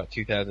eventually about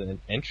 2,000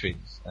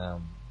 entries,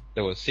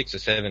 there were 6 or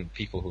 7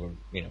 people who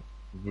were,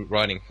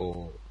 writing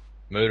for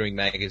motoring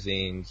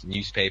magazines,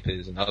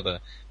 newspapers, and other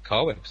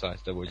car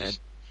websites that were just.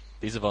 And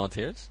these are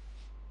volunteers?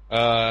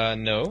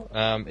 No.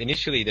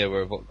 Initially,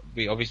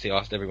 we obviously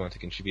asked everyone to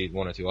contribute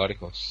 1 or 2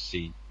 articles to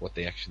see what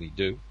they actually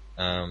do,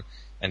 and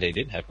they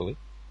did happily.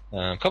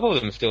 A couple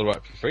of them still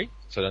write for free,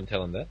 so don't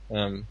tell them that.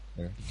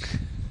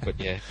 But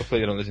yeah,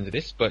 hopefully they don't listen to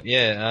this. But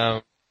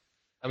yeah,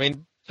 I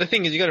mean, the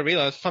thing is, you got to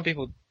realize some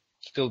people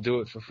still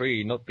do it for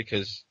free, not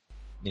because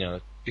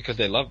because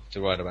they love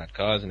to write about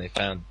cars and they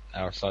found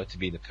our site to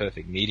be the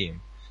perfect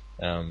medium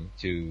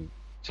to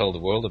tell the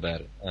world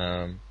about it.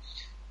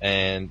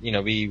 And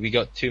we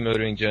got 2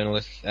 motoring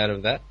journalists out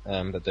of that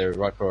they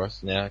write for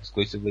us now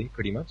exclusively,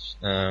 pretty much.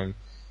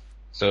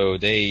 So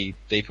they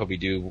probably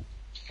do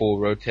 4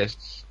 road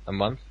tests a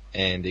month,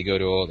 and they go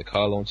to all the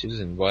car launches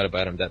and write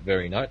about them that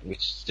very night,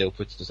 which still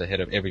puts us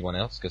ahead of everyone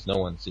else because no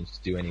one seems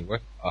to do any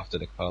work after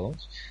the car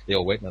launch. They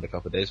all wait another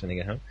couple of days when they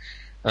get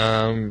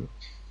home.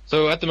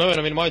 So at the moment,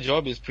 I mean, my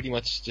job is pretty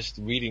much just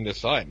reading the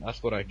site.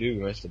 That's what I do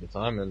most of the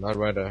time, and I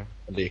write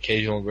the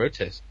occasional road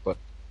test, but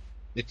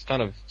it's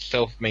kind of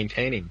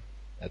self-maintaining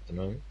at the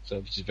moment, so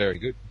which is very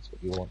good. That's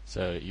what you want.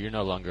 So you're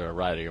no longer a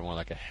writer; you're more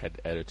like a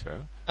head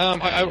editor.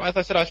 As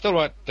I said, I still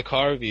write the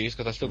car reviews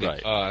because I still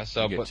get cars.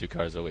 So you get 2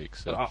 cars a week.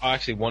 So I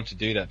actually want to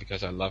do that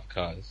because I love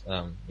cars.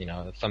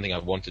 It's something I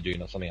want to do,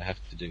 not something I have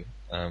to do.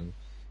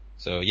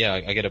 So yeah,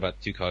 I get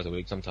about 2 cars a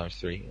week, sometimes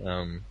 3.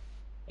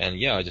 And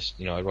yeah, I just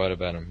I write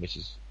about them,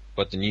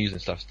 but the news and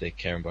stuff's taken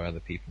care of by other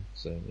people.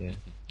 So yeah.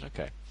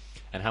 Okay.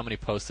 And how many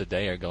posts a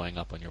day are going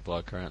up on your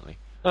blog currently?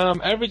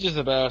 Average is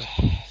about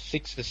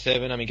 6 to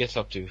 7. I mean, it gets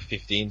up to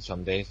 15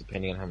 some days,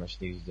 depending on how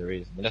much news there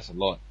is. I mean, that's a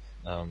lot.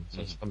 So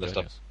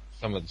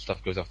some of the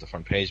stuff goes off the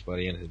front page by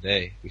the end of the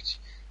day, which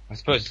I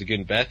suppose is a good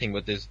and bad thing.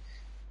 But there's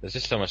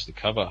just so much to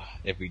cover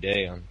every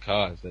day on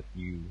cars that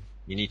you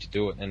need to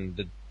do it. And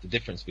the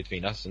difference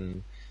between us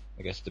and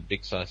I guess the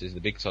big sites is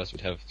the big sites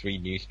would have 3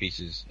 news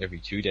pieces every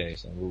 2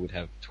 days, and we would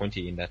have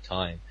 20 in that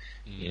time.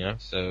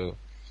 So.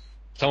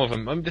 Some of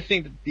them.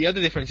 The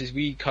other difference is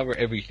we cover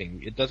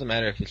everything. It doesn't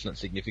matter if it's not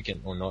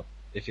significant or not.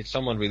 If it's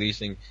someone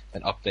releasing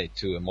an update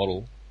to a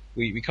model,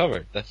 we cover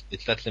it.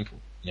 It's that simple.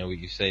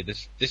 You say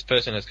this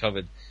person has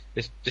covered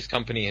this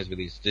company has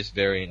released this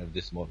variant of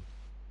this model.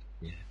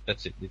 Yeah,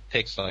 that's it. It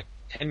takes like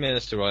 10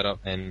 minutes to write up,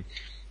 and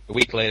a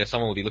week later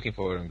someone will be looking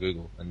for it on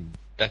Google, and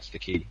that's the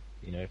key.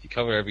 If you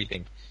cover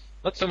everything,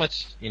 not so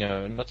much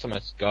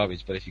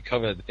garbage, but if you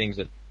cover the things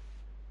that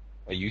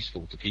are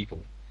useful to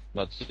people,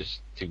 not just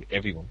to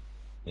everyone.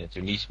 To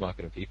a niche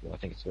market of people, I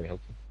think it's very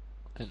helpful.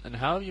 And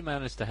how have you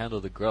managed to handle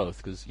the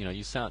growth? Because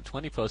you sound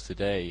 20 posts a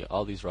day,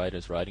 all these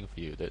writers writing for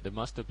you. There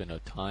must have been a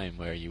time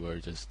where you were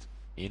just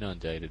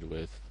inundated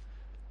with,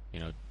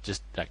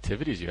 just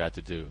activities you had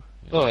to do.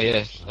 Oh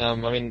yes, I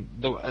mean,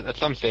 at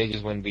some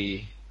stages when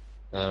we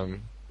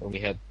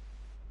had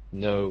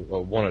 1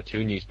 or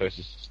 2 news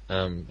posters,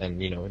 and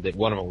that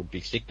one of them would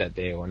be sick that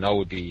day, or I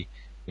would be,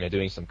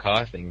 doing some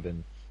car thing,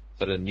 then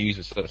sort of news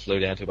would sort of slow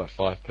down to about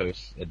 5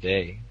 posts a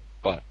day,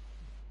 but.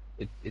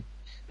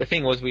 The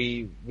thing was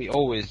we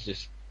always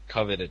just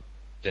covered it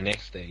the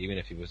next day, even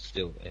if it was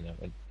still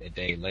a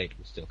day late.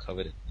 We still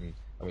covered it, and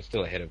we're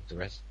still ahead of the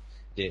rest.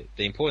 The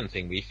important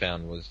thing we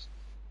found was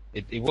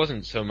it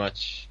wasn't so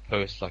much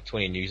post like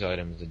 20 news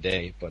items a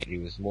day, but it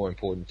was more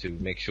important to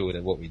make sure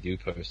that what we do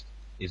post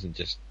isn't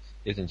just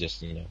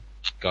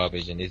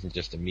garbage and isn't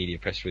just a media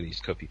press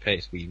release copy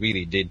paste. We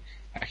really did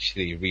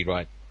actually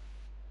rewrite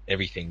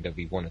everything that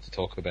we wanted to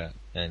talk about,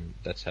 and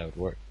that's how it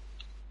worked.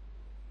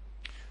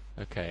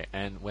 Okay,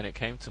 and when it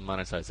came to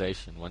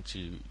monetization, once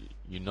you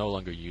no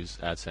longer use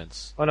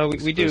AdSense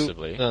we do.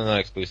 exclusively. No, not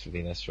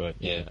exclusively, that's right,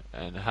 yeah.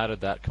 And how did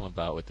that come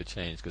about with the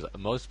change? Because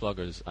most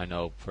bloggers I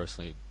know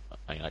personally,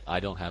 I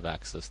don't have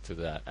access to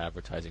that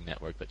advertising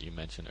network that you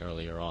mentioned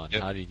earlier on.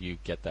 Yep. How did you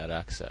get that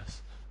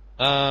access?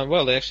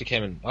 Well, they actually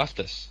came and asked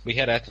us. We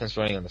had AdSense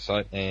running on the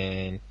site,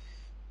 and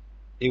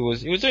it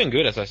was doing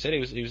good, as I said. It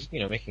was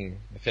making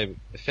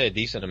a fair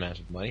decent amount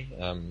of money.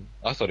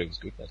 I thought it was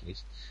good, at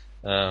least.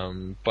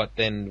 But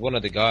then one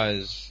of the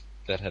guys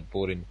that had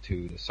bought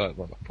into the site,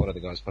 part of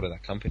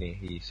that company,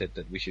 he said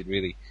that we should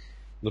really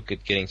look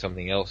at getting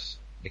something else,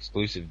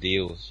 exclusive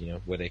deals,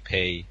 where they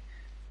pay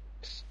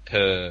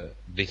per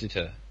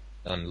visitor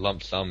on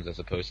lump sums as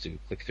opposed to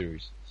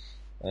click-throughs.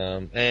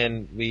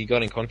 And we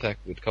got in contact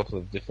with a couple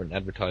of different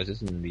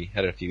advertisers, and we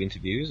had a few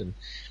interviews, and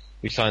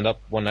we signed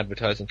up one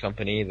advertising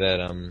company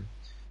that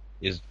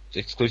is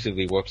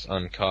exclusively works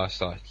on car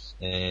sites,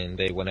 and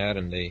they went out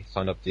and they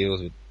signed up deals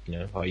with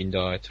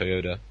Hyundai,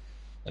 Toyota,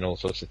 and all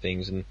sorts of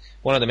things. And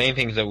one of the main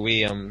things that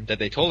we that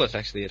they told us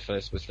actually at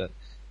first was that,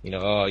 you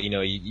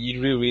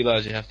really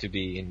realize you have to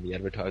be in the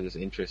advertiser's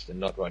interest and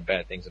not write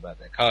bad things about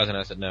their cars. And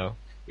I said, no,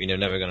 we're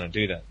never going to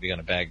do that. We're going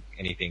to bag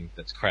anything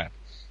that's crap.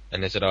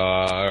 And they said, oh,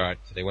 all right.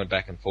 So they went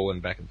back and forward,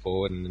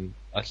 and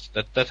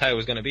that's how it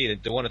was going to be.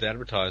 They wanted to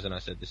advertise, and I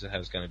said, this is how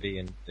it's going to be.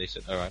 And they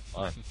said, all right,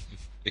 fine.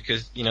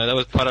 Because, that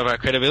was part of our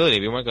credibility.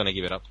 We weren't going to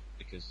give it up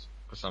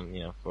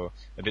for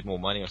a bit more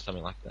money or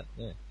something like that.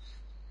 Yeah.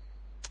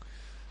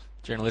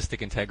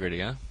 Journalistic integrity,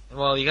 huh?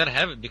 Well, you got to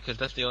have it, because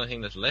that's the only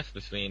thing that's left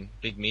between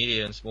big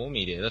media and small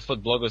media. That's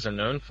what bloggers are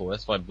known for.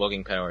 That's why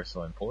blogging power is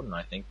so important,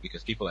 I think,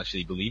 because people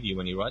actually believe you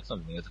when you write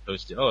something, as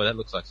opposed to, oh, that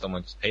looks like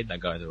someone just paid that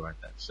guy to write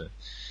that. So,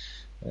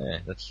 yeah,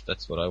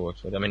 that's what I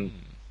worked with. I mean,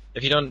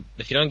 if you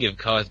don't give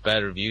cars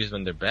bad reviews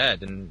when they're bad,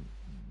 then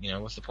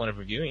what's the point of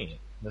reviewing it?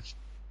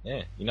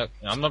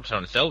 I'm not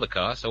trying to sell the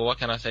car, so what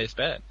can I say is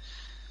bad?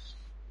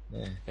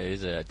 Yeah. It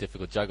is a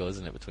difficult juggle,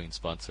 isn't it, between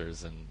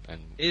sponsors and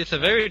It's a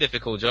very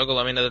difficult juggle.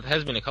 I mean, it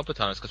has been a couple of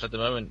times, because at the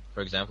moment,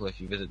 for example,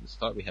 if you visit the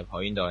site, we have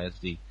Hyundai as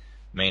the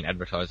main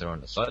advertiser on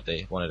the site.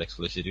 They wanted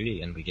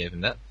exclusivity, and we gave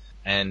them that.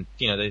 And,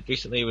 they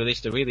recently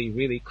released a really,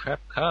 really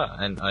crap car,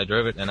 and I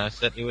drove it, and I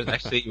said it was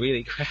actually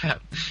really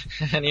crap.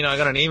 And, I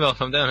got an email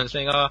from them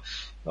saying,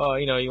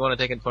 you want to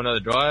take it for another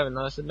drive? And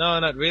I said, no,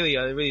 not really.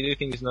 I really do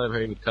think it's not a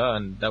very good car,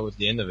 and that was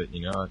the end of it,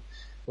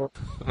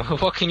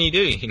 What can you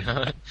do,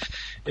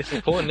 It's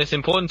important. It's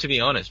important to be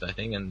honest, I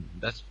think, and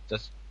that's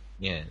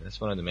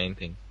one of the main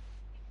things.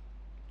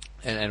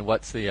 And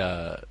what's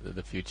the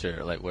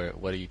future? Like,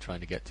 what are you trying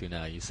to get to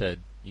now? You said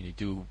you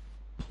do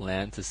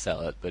plan to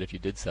sell it, but if you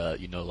did sell it,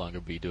 you'd no longer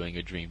be doing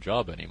your dream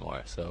job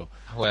anymore. So,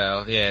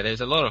 well, yeah,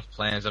 there's a lot of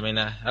plans. I mean,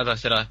 as I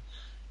said,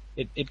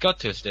 it got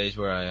to a stage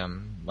where I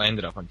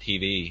ended up on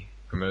TV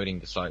promoting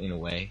the site in a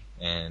way,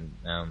 and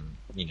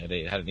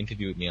they had an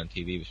interview with me on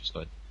TV, which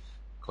was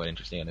quite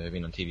interesting. I've never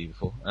been on TV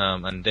before.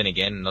 And then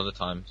again, another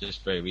time,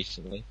 just very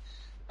recently.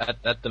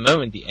 At the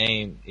moment, the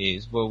aim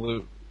is,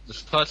 the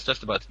site's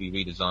just about to be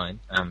redesigned,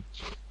 and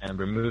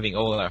we're moving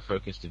all our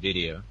focus to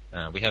video.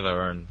 We have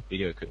our own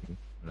video equipment,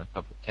 a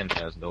couple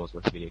 $10,000 worth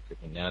of video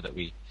equipment now that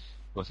we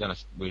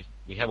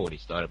have already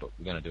started, but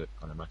we're going to do it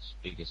on a much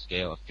bigger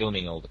scale of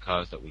filming all the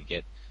cars that we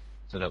get,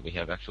 so that we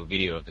have actual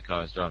video of the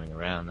cars driving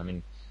around. I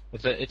mean,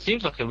 it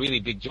seems like a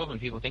really big job when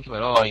people think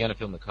about, you're going to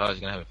film the cars,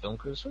 you're going to have a film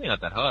crew. It's really not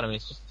that hard. I mean,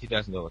 it's just a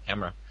 $2,000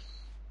 camera,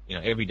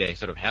 everyday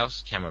sort of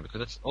house camera, because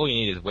that's all you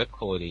need is web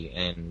quality,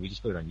 and we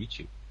just put it on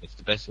YouTube. It's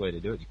the best way to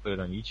do it. You put it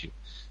on YouTube.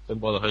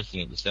 Don't bother hosting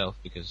it yourself,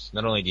 because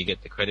not only do you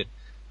get the credit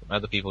from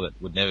other people that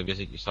would never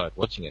visit your site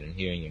watching it and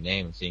hearing your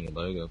name and seeing your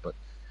logo, but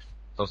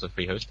it's also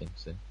free hosting.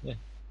 So, yeah.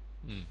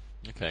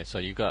 Okay, so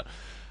you've got...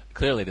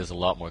 Clearly, there's a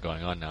lot more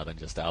going on now than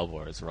just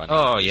Alborz running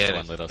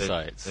one little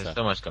site. There's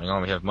so much going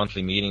on. We have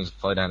monthly meetings,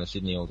 fly down to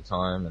Sydney all the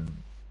time, and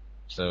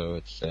so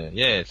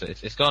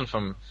it's gone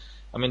from.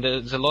 I mean,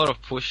 there's a lot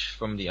of push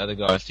from the other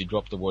guys to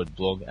drop the word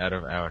blog out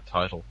of our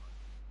title,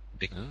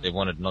 because they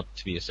wanted not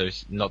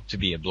to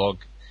be a blog,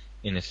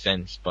 in a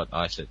sense. But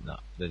I said no.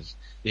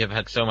 We have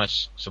had so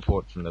much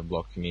support from the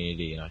blog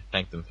community, and I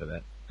thank them for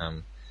that. A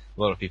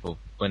lot of people,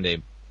 when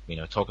they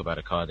talk about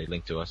a car, they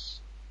link to us,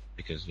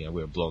 because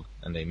we're a blog,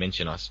 and they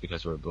mention us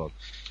because we're a blog.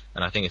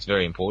 And I think it's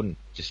very important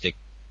to stick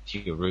to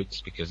your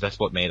roots, because that's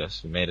what made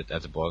us. We made it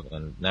as a blog,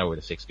 and now we're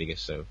the 6th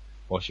biggest, so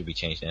why should we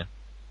change now?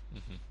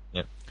 Mm-hmm.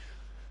 Yep.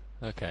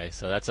 Okay,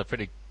 so that's a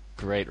pretty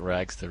great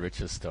rags to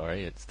riches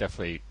story. It's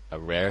definitely a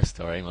rare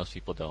story. Most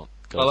people don't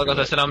go Well, like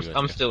through I said, it.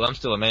 I'm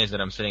still amazed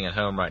that I'm sitting at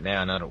home right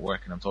now, not at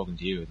work, and I'm talking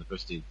to you, as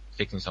opposed to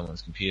fixing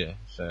someone's computer.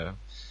 So,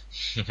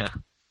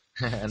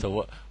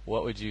 So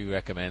what would you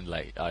recommend,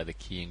 like, are the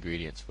key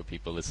ingredients for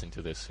people listening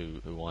to this who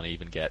want to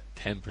even get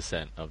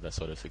 10% of the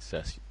sort of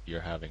success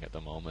you're having at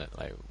the moment?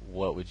 Like,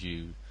 what would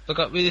you... Look,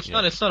 it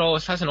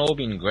hasn't all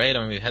been great. I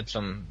mean, we've had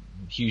some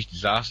huge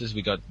disasters.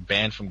 We got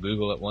banned from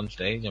Google at one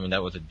stage. I mean,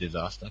 that was a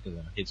disaster, because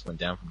our hits went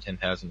down from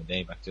 10,000 a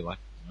day back to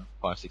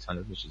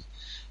 500-600, which is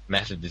a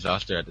massive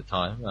disaster at the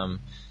time.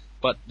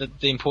 But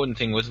the important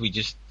thing was we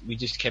just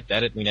kept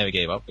at it. We never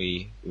gave up.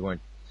 We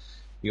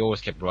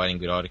always kept writing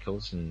good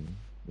articles, and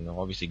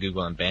obviously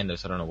Google unbanned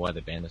us. I don't know why they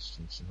banned us.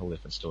 It's a whole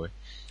different story.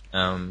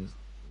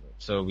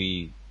 So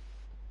the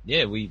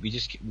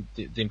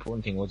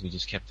important thing was we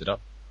just kept it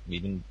up.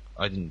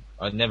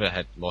 I never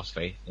had lost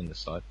faith in the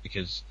site,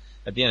 because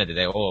at the end of the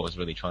day, all I was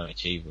really trying to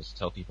achieve was to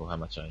tell people how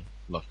much I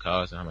love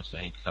cars and how much I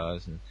hate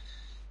cars,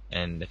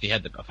 and if I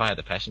had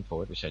the passion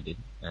for it, which I did,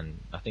 and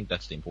I think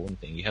that's the important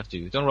thing. You have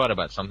to, don't write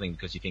about something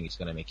because you think it's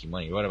going to make you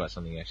money. Write about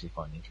something you actually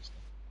find interesting,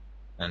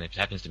 and if it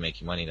happens to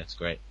make you money, that's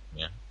great.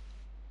 Yeah.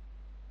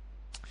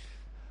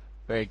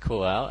 Very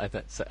cool, Al.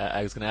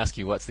 I was going to ask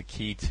you what's the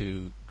key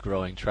to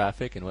growing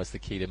traffic and what's the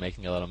key to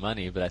making a lot of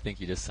money, but I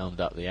think you just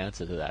summed up the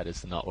answer to that,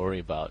 is to not worry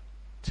about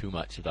too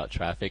much about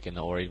traffic and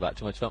not worry about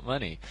too much about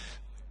money.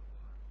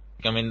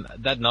 I mean,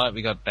 that night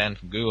we got banned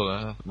from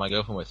Google. My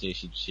girlfriend was here.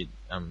 She'd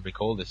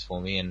recalled this for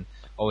me, and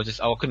I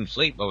couldn't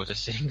sleep. I was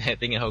just sitting there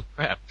thinking, oh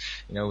crap,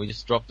 we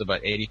just dropped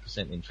about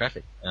 80% in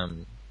traffic.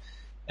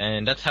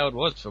 And that's how it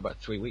was for about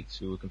 3 weeks.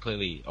 We were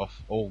completely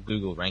off all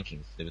Google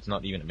rankings. There was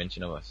not even a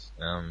mention of us.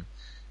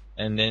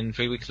 And then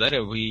 3 weeks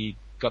later, we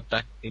got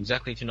back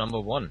exactly to number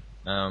one.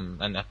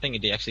 And I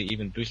think they actually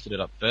even boosted it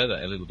up further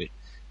a little bit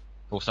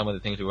for some of the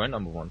things we were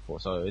number one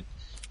for. So it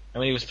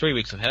was 3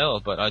 weeks of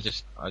hell, but I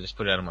just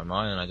put it out of my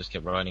mind, and I just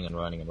kept writing and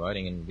writing and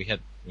writing. And we had,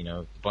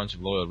 a bunch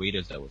of loyal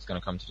readers that was going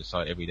to come to the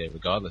site every day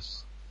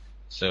regardless.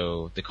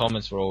 So the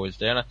comments were always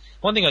there. And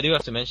one thing I do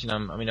have to mention,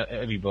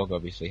 every blog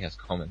obviously has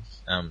comments.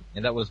 And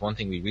that was one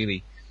thing we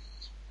really,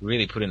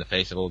 really put in the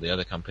face of all the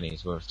other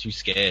companies, who were too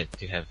scared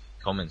to have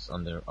comments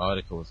on their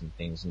articles and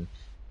things. And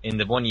in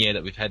the 1 year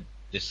that we've had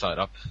this site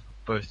up,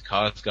 both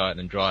Cars Guide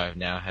and Drive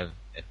now have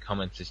a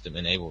comment system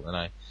enabled.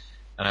 And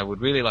I would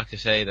really like to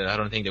say that I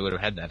don't think they would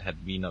have had that had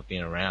we not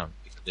been around,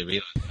 because they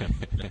really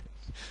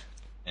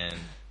and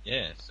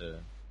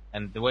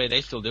and the way they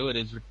still do it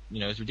is,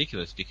 is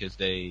ridiculous, because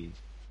you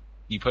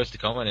post a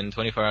comment and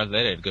 24 hours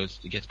later it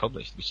gets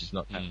published, which is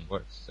not how it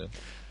works. So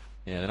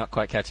yeah, they're not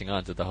quite catching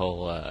on to the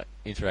whole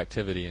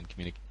interactivity and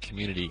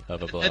community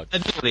of a blog.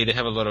 Additionally, they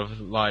have a lot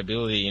of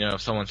liability. If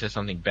someone says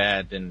something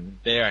bad, then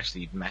they're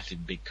actually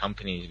massive, big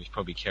companies which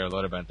probably care a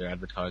lot about their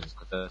advertisers,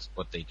 because that's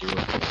what they do,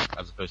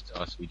 as opposed to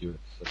us. We do it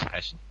for the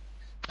passion,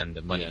 and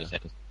the money just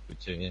happens to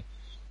too. Yeah.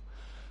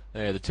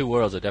 Yeah, the two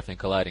worlds are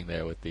definitely colliding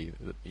there. With you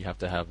have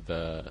to have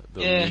the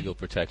legal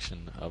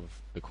protection of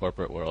the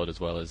corporate world, as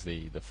well as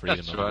the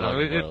freedom of the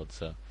blogging world.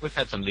 So we've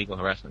had some legal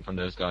harassment from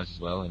those guys as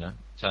well,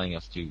 telling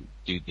us to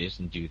do this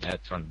and do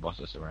that, trying to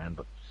boss us around.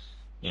 But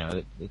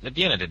at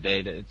the end of the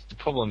day, the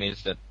problem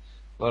is that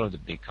a lot of the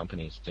big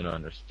companies do not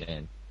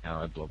understand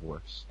how a blog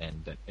works,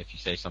 and that if you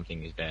say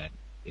something is bad,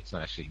 it's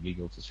not actually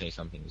legal to say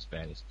something is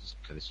bad. It's just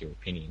because it's your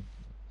opinion.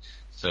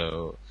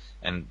 So,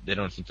 and they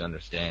don't seem to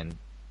understand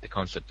the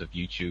concept of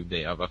YouTube.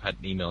 I've had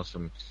emails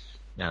from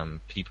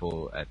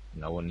people at,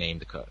 I won't name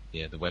the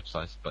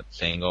websites, but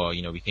saying,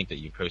 we think that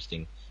you're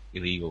posting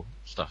illegal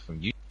stuff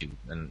from YouTube.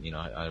 And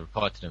I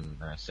reply to them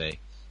and I say,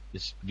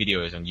 this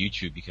video is on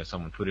YouTube because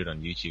someone put it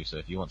on YouTube. So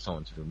if you want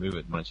someone to remove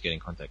it, why don't you get in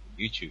contact with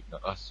YouTube,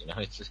 not us?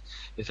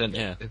 It's a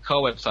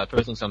car website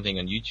posting something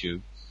on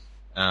YouTube.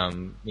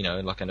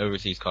 Like an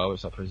overseas car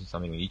website posting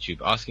something on YouTube,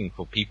 asking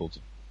for people to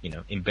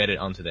embed it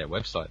onto their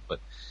website, but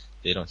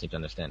they don't seem to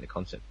understand the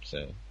concept.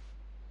 So.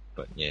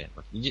 But yeah,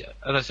 as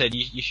I said,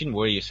 you shouldn't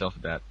worry yourself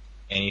about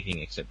anything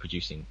except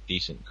producing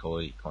decent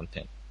quality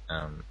content.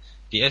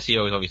 The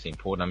SEO is obviously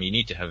important. You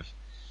need to have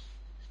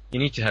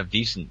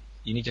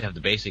the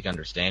basic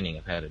understanding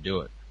of how to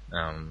do it.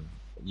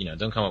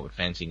 Don't come up with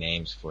fancy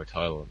names for a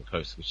title of a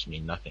post which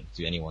mean nothing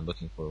to anyone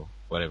looking for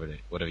whatever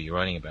you're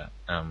writing about.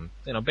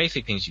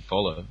 Basic things you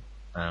follow.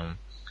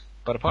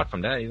 But apart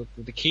from that,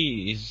 the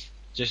key is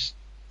just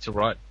to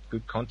write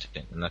good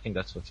content, and I think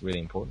that's what's really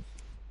important.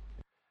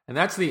 And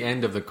that's the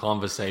end of the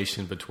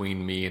conversation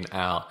between me and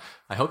Al.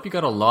 I hope you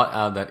got a lot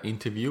out of that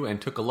interview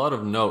and took a lot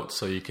of notes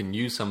so you can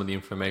use some of the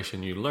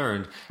information you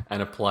learned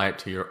and apply it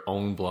to your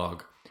own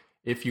blog.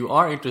 If you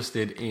are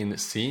interested in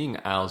seeing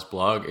Al's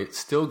blog, it's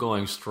still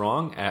going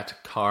strong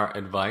at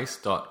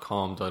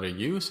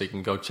caradvice.com.au, so you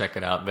can go check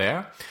it out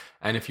there.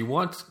 And if you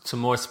want some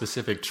more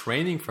specific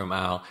training from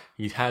Al,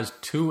 he has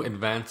 2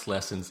 advanced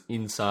lessons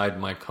inside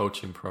my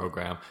coaching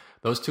program.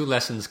 Those 2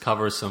 lessons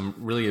cover some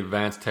really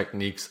advanced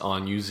techniques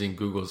on using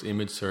Google's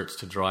image search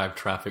to drive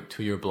traffic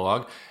to your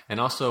blog, and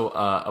also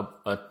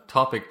a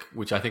topic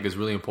which I think is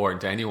really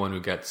important to anyone who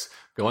gets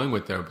going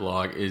with their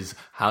blog is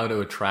how to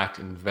attract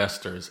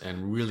investors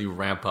and really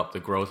ramp up the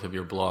growth of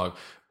your blog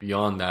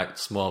beyond that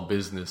small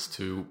business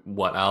to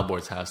what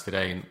Alborz has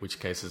today, in which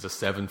case is a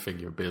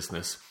 7-figure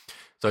business.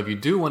 So if you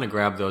do want to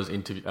grab those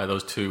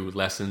 2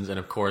 lessons, and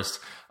of course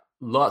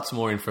lots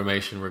more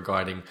information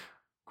regarding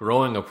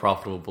growing a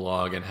profitable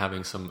blog and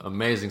having some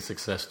amazing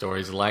success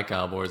stories like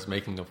Alborz,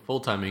 making a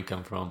full-time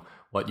income from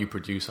what you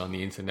produce on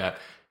the internet,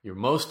 you're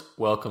most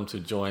welcome to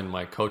join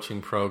my coaching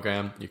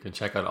program. You can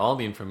check out all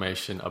the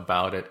information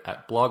about it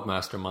at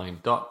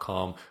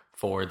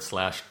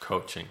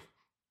blogmastermind.com/coaching.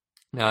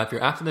 Now, if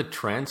you're after the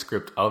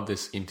transcript of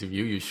this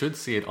interview, you should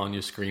see it on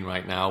your screen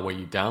right now where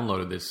you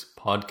downloaded this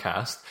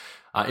podcast.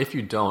 If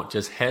you don't,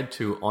 just head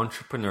to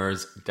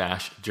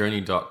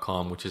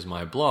entrepreneurs-journey.com, which is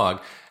my blog,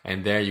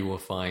 and there you will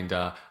find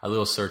a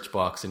little search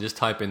box, and just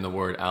type in the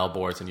word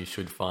Alborz and you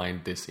should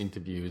find this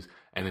interview,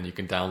 and then you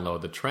can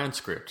download the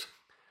transcript.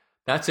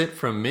 That's it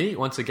from me.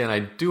 Once again, I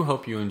do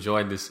hope you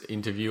enjoyed this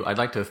interview. I'd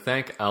like to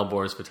thank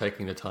Alborz for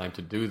taking the time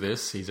to do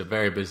this. He's a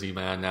very busy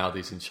man now that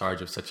he's in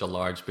charge of such a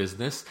large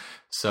business.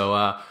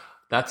 So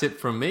that's it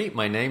from me.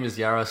 My name is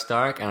Yara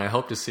Stark, and I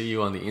hope to see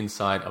you on the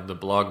inside of the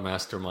Blog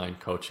Mastermind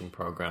coaching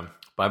program.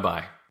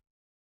 Bye-bye.